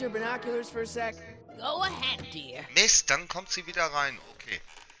if I use your binoculars for a sec? Go ahead, dear. Mist, dann kommt sie wieder rein. Okay.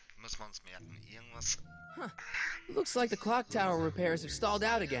 Müssen wir uns merken. Irgendwas... Looks like the clock tower repairs have stalled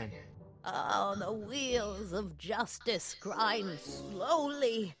out again. Oh, the wheels of justice grind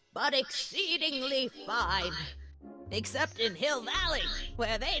slowly, but exceedingly fine. Except in Hill Valley,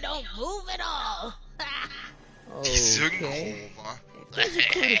 where they don't move at all. Die Synchro, Okay. wa? There's a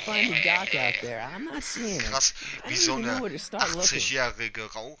clue to find the dock out there. I'm not seeing it. Krass, I wie don't so even eine know where to start looking.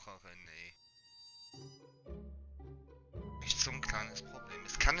 80-jährige Raucherin, ey. Echt so ein kleines Problem.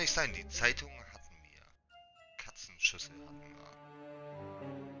 Es kann nicht sein, die Zeitungen hatten wir. Katzenschüssel hatten wir.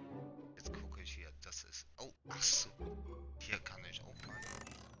 Jetzt gucke ich hier, das ist... Oh, ach so. Hier kann ich auch rein.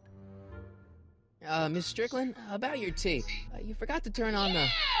 Miss Strickland, about your tea. You forgot to turn on the...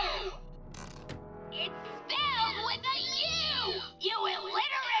 It's spelled with a U! You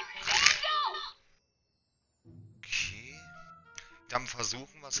illiterate fiscal! Okay. Dann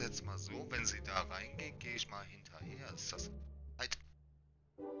versuchen wir es jetzt mal so. Wenn sie da reingeht, gehe ich mal hinterher. Ist das... Halt.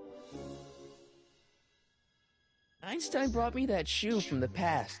 Einstein brought me that shoe from the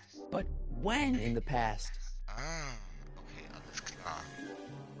past. But when in the past? Ah, okay, alles klar.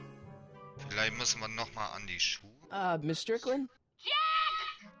 Vielleicht müssen wir nochmal an die Schuhe. Miss Strickland? Jack!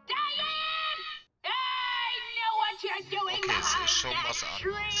 Diane! I know what you're doing Okay, es behind ist schon that was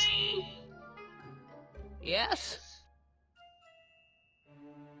anderes. tree! Yes?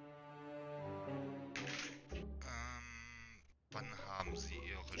 Wann haben Sie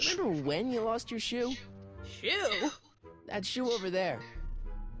Ihre Remember Schuhe? when you lost your shoe? Shoe? That shoe over there.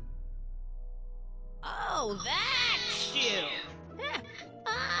 Oh, that shoe!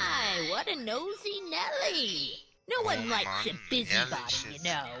 Aye, what a nosy Nelly! No one likes a Mann, busybody, ehrlich you jetzt? know.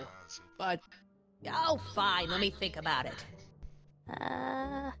 Ja, super. But Oh, fine, let me think about it.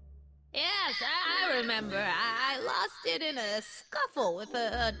 Yes, I remember. I lost it in a scuffle with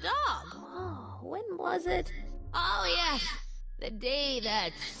a dog. Oh, when was it? Oh, yes, the day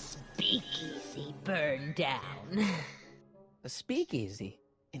that speakeasy burned down. a speakeasy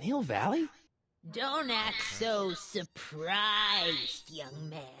in Hill Valley? Don't act so surprised, young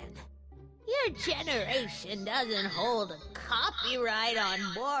man. Your generation doesn't hold a copyright on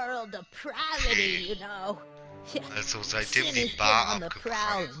moral depravity, you know. Also Sin seitdem has die been Bar on the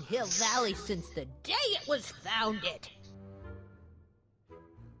prowl abgebrannt in Hill ist. Valley since the day it was founded.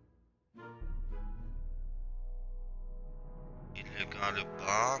 Illegale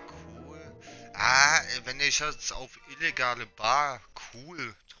Bar, cool. Ah, wenn ich jetzt auf illegale Bar,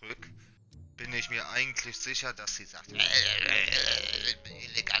 cool drück, bin ich mir eigentlich sicher, dass sie sagt, illegale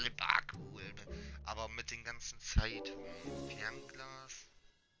Bar, cool. Aber mit den ganzen Zeitungen, Fernglas.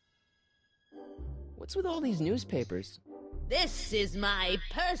 What's with all these newspapers? This is my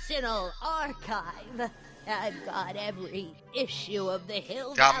personal archive. I've got every issue of the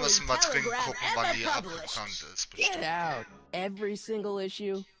Hill Da Valley müssen wir dringend Telegraph gucken, wann ever die published. abgebrannt ist, Get bestimmt. out. Every single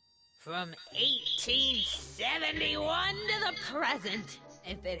issue? From 1871 to the present.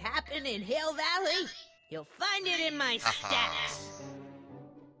 If it happened in Hill Valley, you'll find it in my Aha. stacks.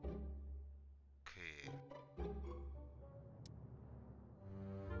 Okay.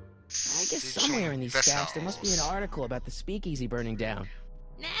 I guess Sieht somewhere schon in these besser stacks there must be an aus. article about the speakeasy burning down.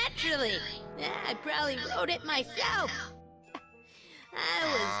 Naturally. I probably wrote it myself. I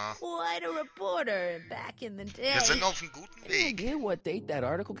was quite a reporter back in the day. Wir sind auf einem guten Any Weg. idea what date that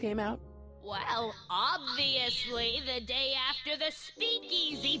article came out? Well, obviously the day after the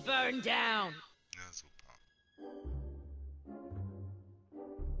speakeasy burned down. Ja, super.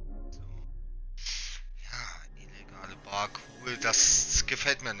 So. Ja, illegale Bar, cool. Das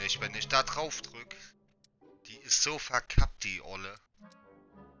gefällt mir nicht. Wenn ich da drauf drück, die ist so verkappt, die Olle.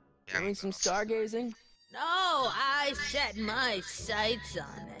 Doing some Fernglas. stargazing? No, I set my sights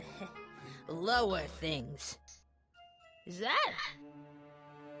on lower things. Is that?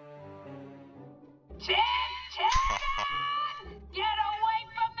 Get away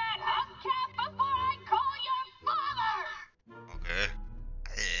from that hubcap before I call your father! Okay.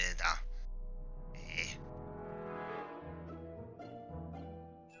 Alter. Nee.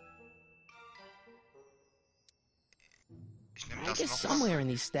 Ich nehm I das guess noch somewhere in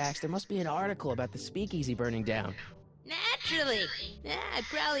these stacks there must be an article about the speakeasy burning down. Naturally. I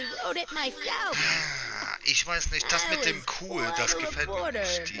probably wrote it myself. Ah, ich weiß nicht, das I mit dem was cool, quite das a gefällt mir reporter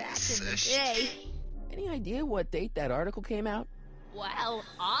nicht. Die back ist in the echt... day. Any idea what date that article came out? Well,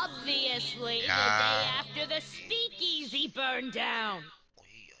 obviously Ja. the day after the speakeasy burned down. Ui,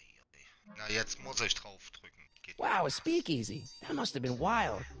 ui, ui. Na, jetzt muss ich drauf drücken. Geht Wow, a speakeasy. That must have been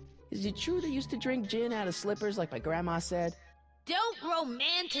wild. Is it true they used to drink gin out of slippers like my grandma said? Don't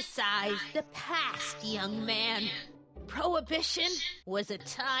romanticize the past, young man. Prohibition was a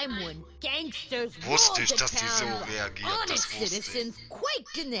time when gangsters Wusste ruled ich, the dass die so town, while reagiert, honest das wusste ich. citizens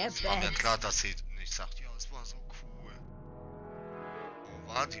quaked in their Es war mir beds. klar, dass sie nicht sagt, ja, es war so cool.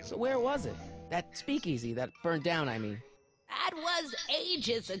 Wo war die So so? where was it? That speakeasy that burned down, I mean. That was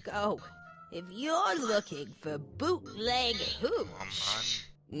ages ago. If you're looking for bootleg Oh hooch,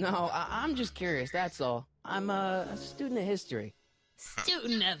 Mann. No, I'm just curious, that's all. I'm a student of history.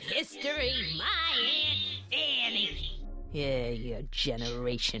 student of history, my Aunt Fanny. Yeah, your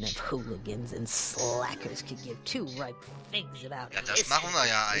generation of hooligans and slackers could give two ripe figs about Ja, das history. machen wir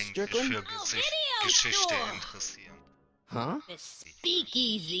ja Miss eigentlich Strickland? für Oh, video Geschichte store. interessieren. Huh? The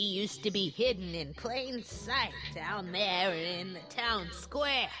speakeasy used to be hidden in plain sight down there in the town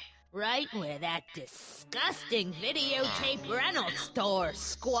square, right where that disgusting videotape rental store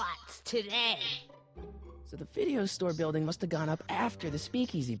squats today. So the video store building must have gone up after the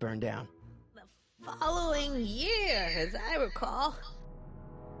speakeasy burned down. The following year, as I recall.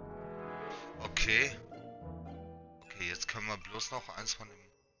 Okay. Okay, jetzt können wir bloß noch eins von dem...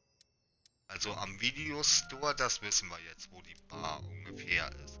 Also am Videostore, das wissen wir jetzt, wo die Bar ungefähr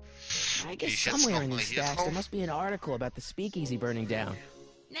ist. I Geh guess ich jetzt somewhere noch in mal these hier stacks there drauf? must be an article about the speakeasy burning down.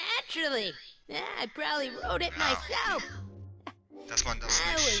 Naturally. I probably wrote it Ja. myself. Dass man das I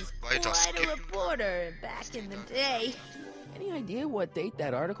nicht was weiter quite a skippen kann. reporter back in the day. Any idea what date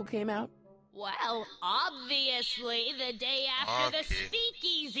that article came out? Well, obviously the day after the Okay.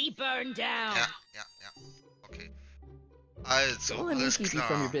 speakeasy burned down. Ja, ja, ja. Okay. Also, Don't let me alles keep you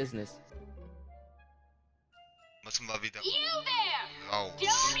from your klar. business. Müssen wir wieder You there! raus.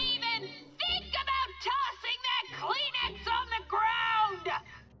 Don't even think about tossing that Kleenex on the ground!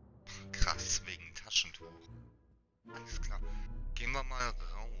 Krass, wegen Taschentuch. Alles klar. Gehen wir mal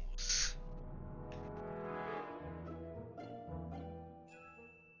raus.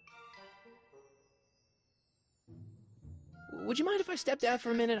 Would you mind if I stepped out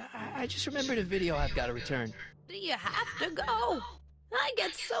for a minute? I just remembered a video I've got to return. Do you have to go? I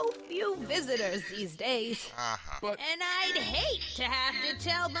get so few visitors these days. Aha. But And I'd hate to have to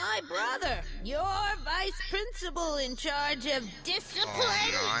tell my brother, your vice principal in charge of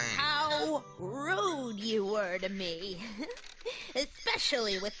discipline, Oh, nein. how rude you were to me.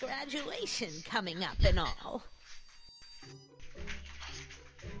 Especially with graduation coming up and all.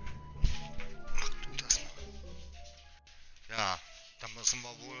 Mach du das mal. Ja, da müssen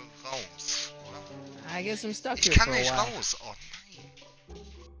wir wohl raus, oder? I guess I'm stuck Ich here kann for a nicht while. raus. Oh nein.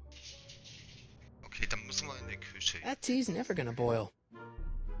 Okay, dann müssen wir in die Küche. That tea's never gonna boil.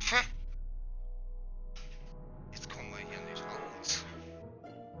 Hä? Jetzt kommen wir hier nicht raus.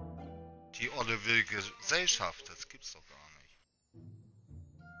 Die olle Gesellschaft, das gibt's doch gar nicht.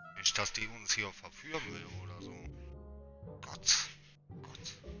 Nicht, dass die uns hier verführen will oder so. Gott. Gott.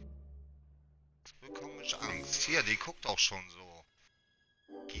 Jetzt bekomme ich Angst. Hier, die guckt auch schon so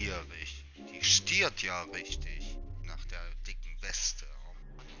gierig. Die stiert ja richtig nach der dicken Weste. Oh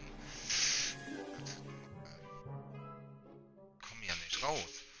Mann. Komm ja nicht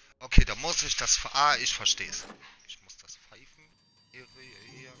raus. Okay, da muss ich das... Ah, ich versteh's. Ich muss das Pfeifen hier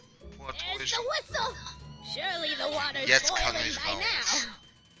There's vortäuschen. the whistle! Surely the water's Jetzt kann boiling ich by raus. now.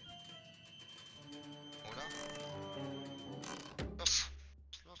 Oder? Los.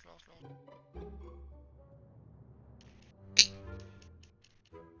 Los.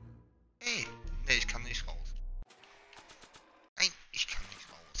 Ey. Nee, ich kann nicht raus. Nein, ich kann nicht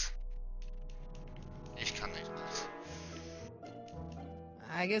raus. Ich kann nicht raus.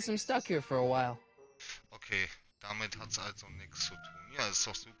 I guess I'm stuck here for a while. Okay, damit hat's also nichts zu tun. Ja, ist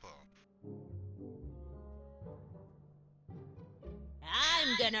doch super.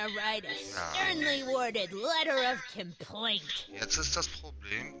 I'm gonna write a sternly worded letter of complaint. Jetzt ist das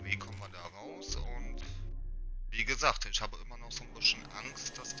Problem, wie kommen wir da raus? Und wie gesagt, ich habe immer noch so ein bisschen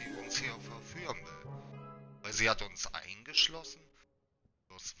Angst, dass die uns hier verführen will. Weil sie hat uns eingeschlossen.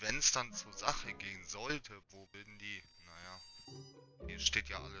 Bloß wenn es dann zur Sache gehen sollte, wo will denn die? Naja, hier steht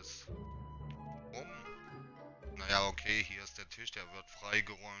ja alles rum. Naja, okay, hier ist der Tisch, der wird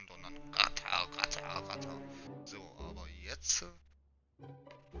freigeräumt und dann ratter. So, aber jetzt...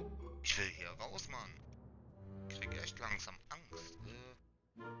 Ich will hier raus, Mann. Ich krieg echt langsam Angst.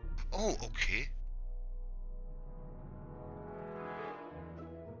 Oh, okay.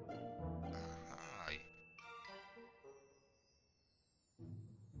 Aha.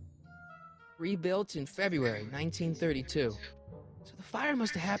 Rebuilt in February 1932. So the fire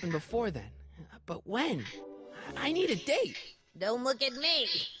must have happened before then. But when? I need a date. Don't look at me.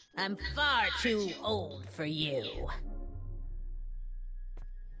 I'm far too old for you.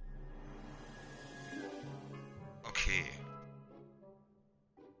 Okay.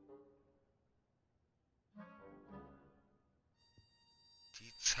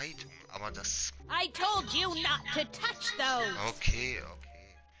 Die Zeitung, aber das... I told you not to touch those. Okay.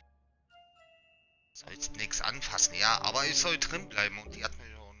 Sollst nix anfassen, ja, aber ich soll drin bleiben und die hat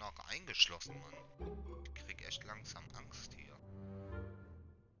mich auch noch eingeschlossen, Mann. Ich krieg echt langsam Angst hier.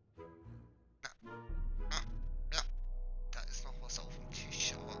 Ja, da ist noch was auf dem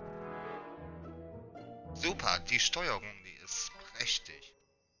Tisch, aber... Super, die Steuerung, die ist prächtig.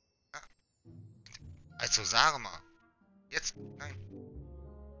 Ja. Also sag mal. Jetzt, nein.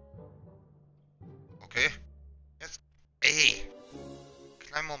 Okay, jetzt. Ey!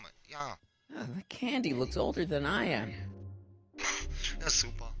 Kleinen Moment, ja. Oh, the candy looks older than I am. Ja,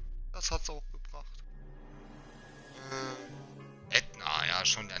 super. Das hat's auch gebracht. Edna, ja,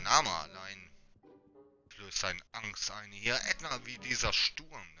 schon der Name allein flößt seine Angst ein. Hier, Edna, wie dieser Sturm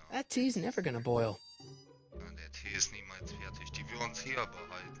da. That tea's never gonna boil. Ja, der Tee ist niemals fertig. Die wir uns hier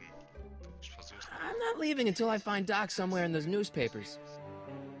behalten. Ich versuch's. I'm not leaving until I find Doc somewhere in those newspapers.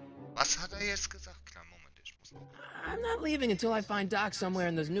 Was hat er jetzt gesagt? Kleinen Moment, ich muss noch... I'm not leaving until I find Doc somewhere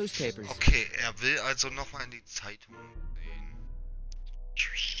in those newspapers. Okay, er will also nochmal in die Zeitung sehen.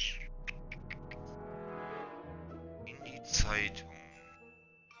 In die Zeitung.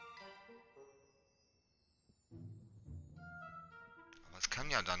 Aber es kann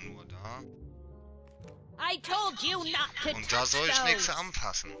ja dann nur da. I told you not to Und da touch soll ich nichts those.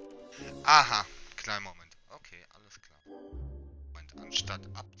 anpassen. Aha, kleinen Moment. Okay, alles klar. Moment, anstatt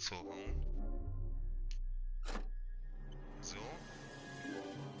abzuhauen. So.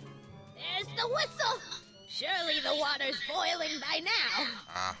 There's the whistle. Surely the water's boiling by now.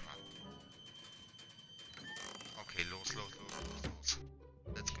 Aha. Okay, los.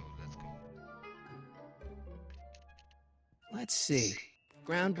 Let's go. Let's see.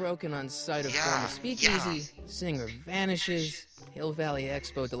 Ground broken on site of Yeah, former speakeasy. Singer vanishes. Hill Valley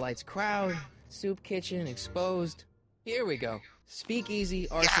Expo delights crowd. Soup kitchen exposed. Here we go. Speakeasy,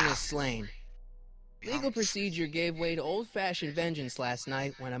 arsonist slain. Legal procedure gave way to old-fashioned vengeance last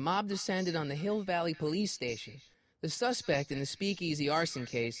night when a mob descended on the Hill Valley Police Station. The suspect in the speakeasy arson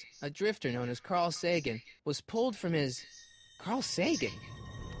case, a drifter known as Carl Sagan, was pulled from his... Carl Sagan?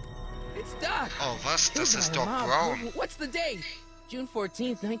 It's Doc! Oh, was? Killed Das by ist a Doc mob. Brown. What's the date? June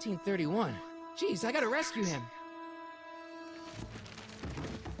 14th, 1931. Jeez, I gotta rescue him.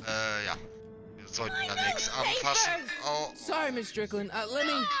 Ja. Wir sollten da nichts anfassen. Oh, Sorry, Miss Strickland. Let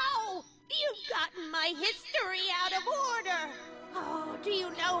me... Oh, you've gotten my history out of order. Oh, do you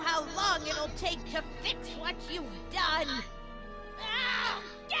know how long it'll take to fix what you've done? Oh,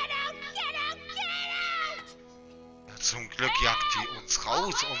 get out, get out, get out! ja, zum Glück jagt die uns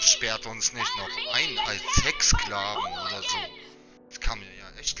raus und sperrt uns nicht noch ein als Sexsklaven oder so. Das kam mir ja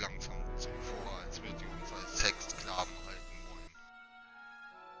echt langsam so vor, als würde die uns als Sexsklaven halten wollen.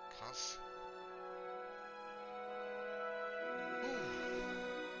 Krass.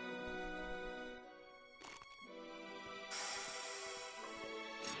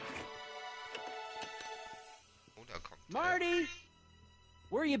 Oh, da kommt der. Marty!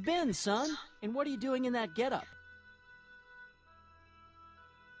 Where you been, son? And what are you doing in that getup?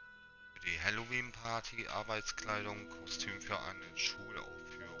 Für die Halloween-Party, Arbeitskleidung, Kostüm für eine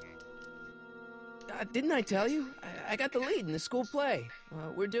Schulaufführung. Didn't I tell you? I got the lead in the school play.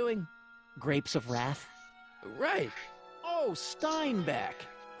 We're doing... Grapes of Wrath? Right. Oh, Steinbeck!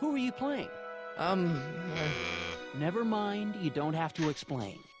 Who are you playing? Never mind, you don't have to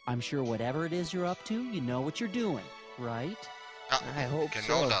explain. I'm sure whatever it is you're up to, you know what you're doing, right? Ja, I hope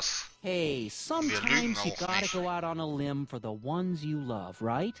genau so. das. Hey, sometimes you auch gotta nicht. go out on a limb for the ones you love,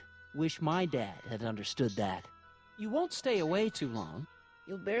 right? Wish my dad had understood that. You won't stay away too long.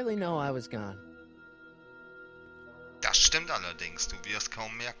 You'll barely know I was gone. Das stimmt allerdings, du wirst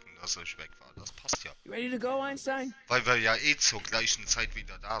kaum merken, dass ich weg war. Das passt ja. You ready to go, Einstein? Weil wir ja eh zur gleichen Zeit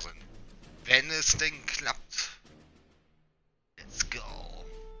wieder da sind. Wenn es denn klappt. Let's go.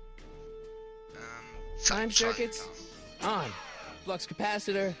 Time Zeitschalter. circuits? On. Flux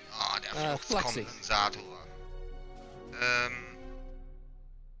capacitor. Ah, der Fluxy. Fluxkompensator.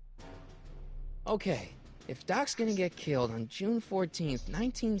 Okay, if Doc's gonna get killed on June 14th,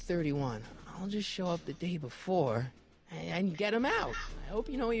 1931, I'll just show up the day before and get him out. I hope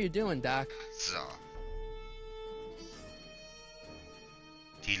you know what you're doing, Doc. So.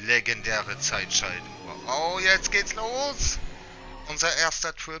 Die legendäre Zeitschaltuhr. Oh, jetzt geht's los. Unser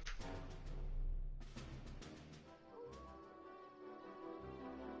erster Trip.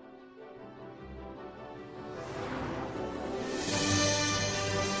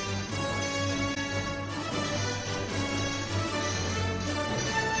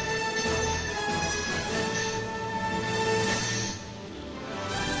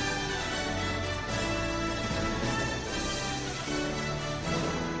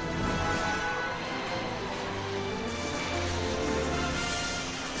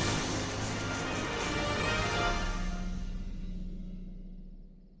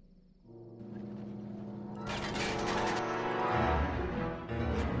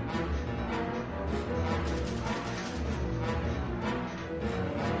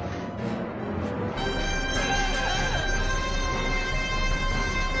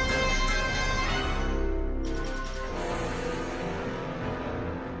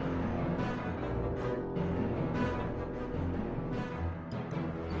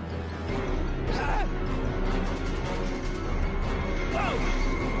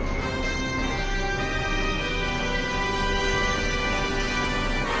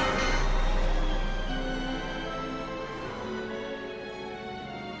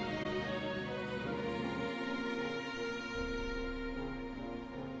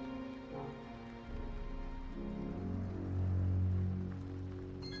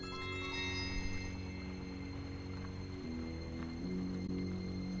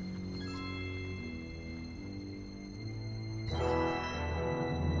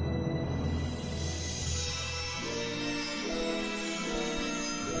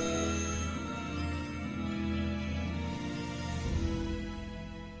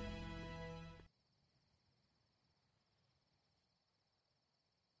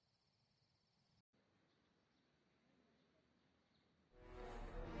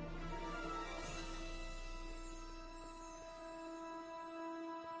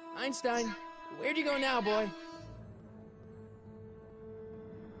 Einstein, where'd you go now, boy?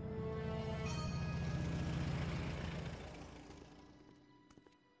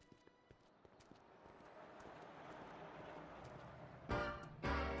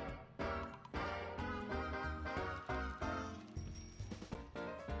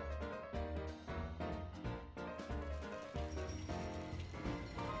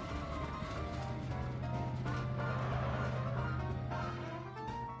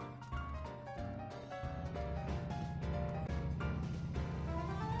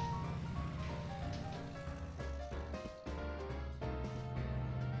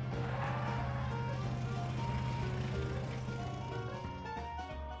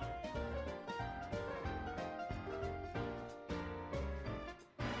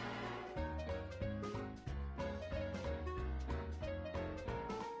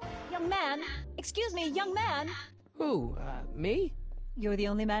 Young man! Excuse me, young man! Who, me? You're the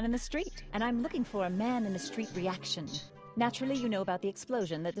only man in the street, and I'm looking for a man-in-the-street reaction. Naturally, you know about the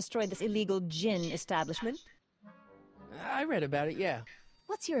explosion that destroyed this illegal gin establishment. I read about it, yeah.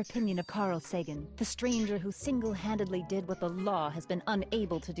 What's your opinion of Carl Sagan, the stranger who single-handedly did what the law has been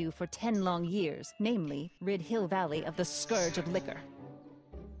unable to do for 10 long years, namely, rid Hill Valley of the scourge of liquor?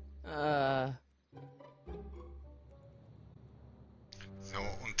 So,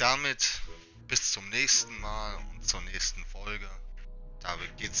 und damit bis zum nächsten Mal und zur nächsten Folge. Da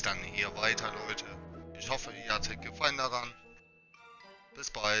geht's dann hier weiter, Leute. Ich hoffe, ihr hattet Gefallen daran. Bis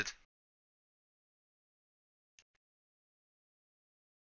bald.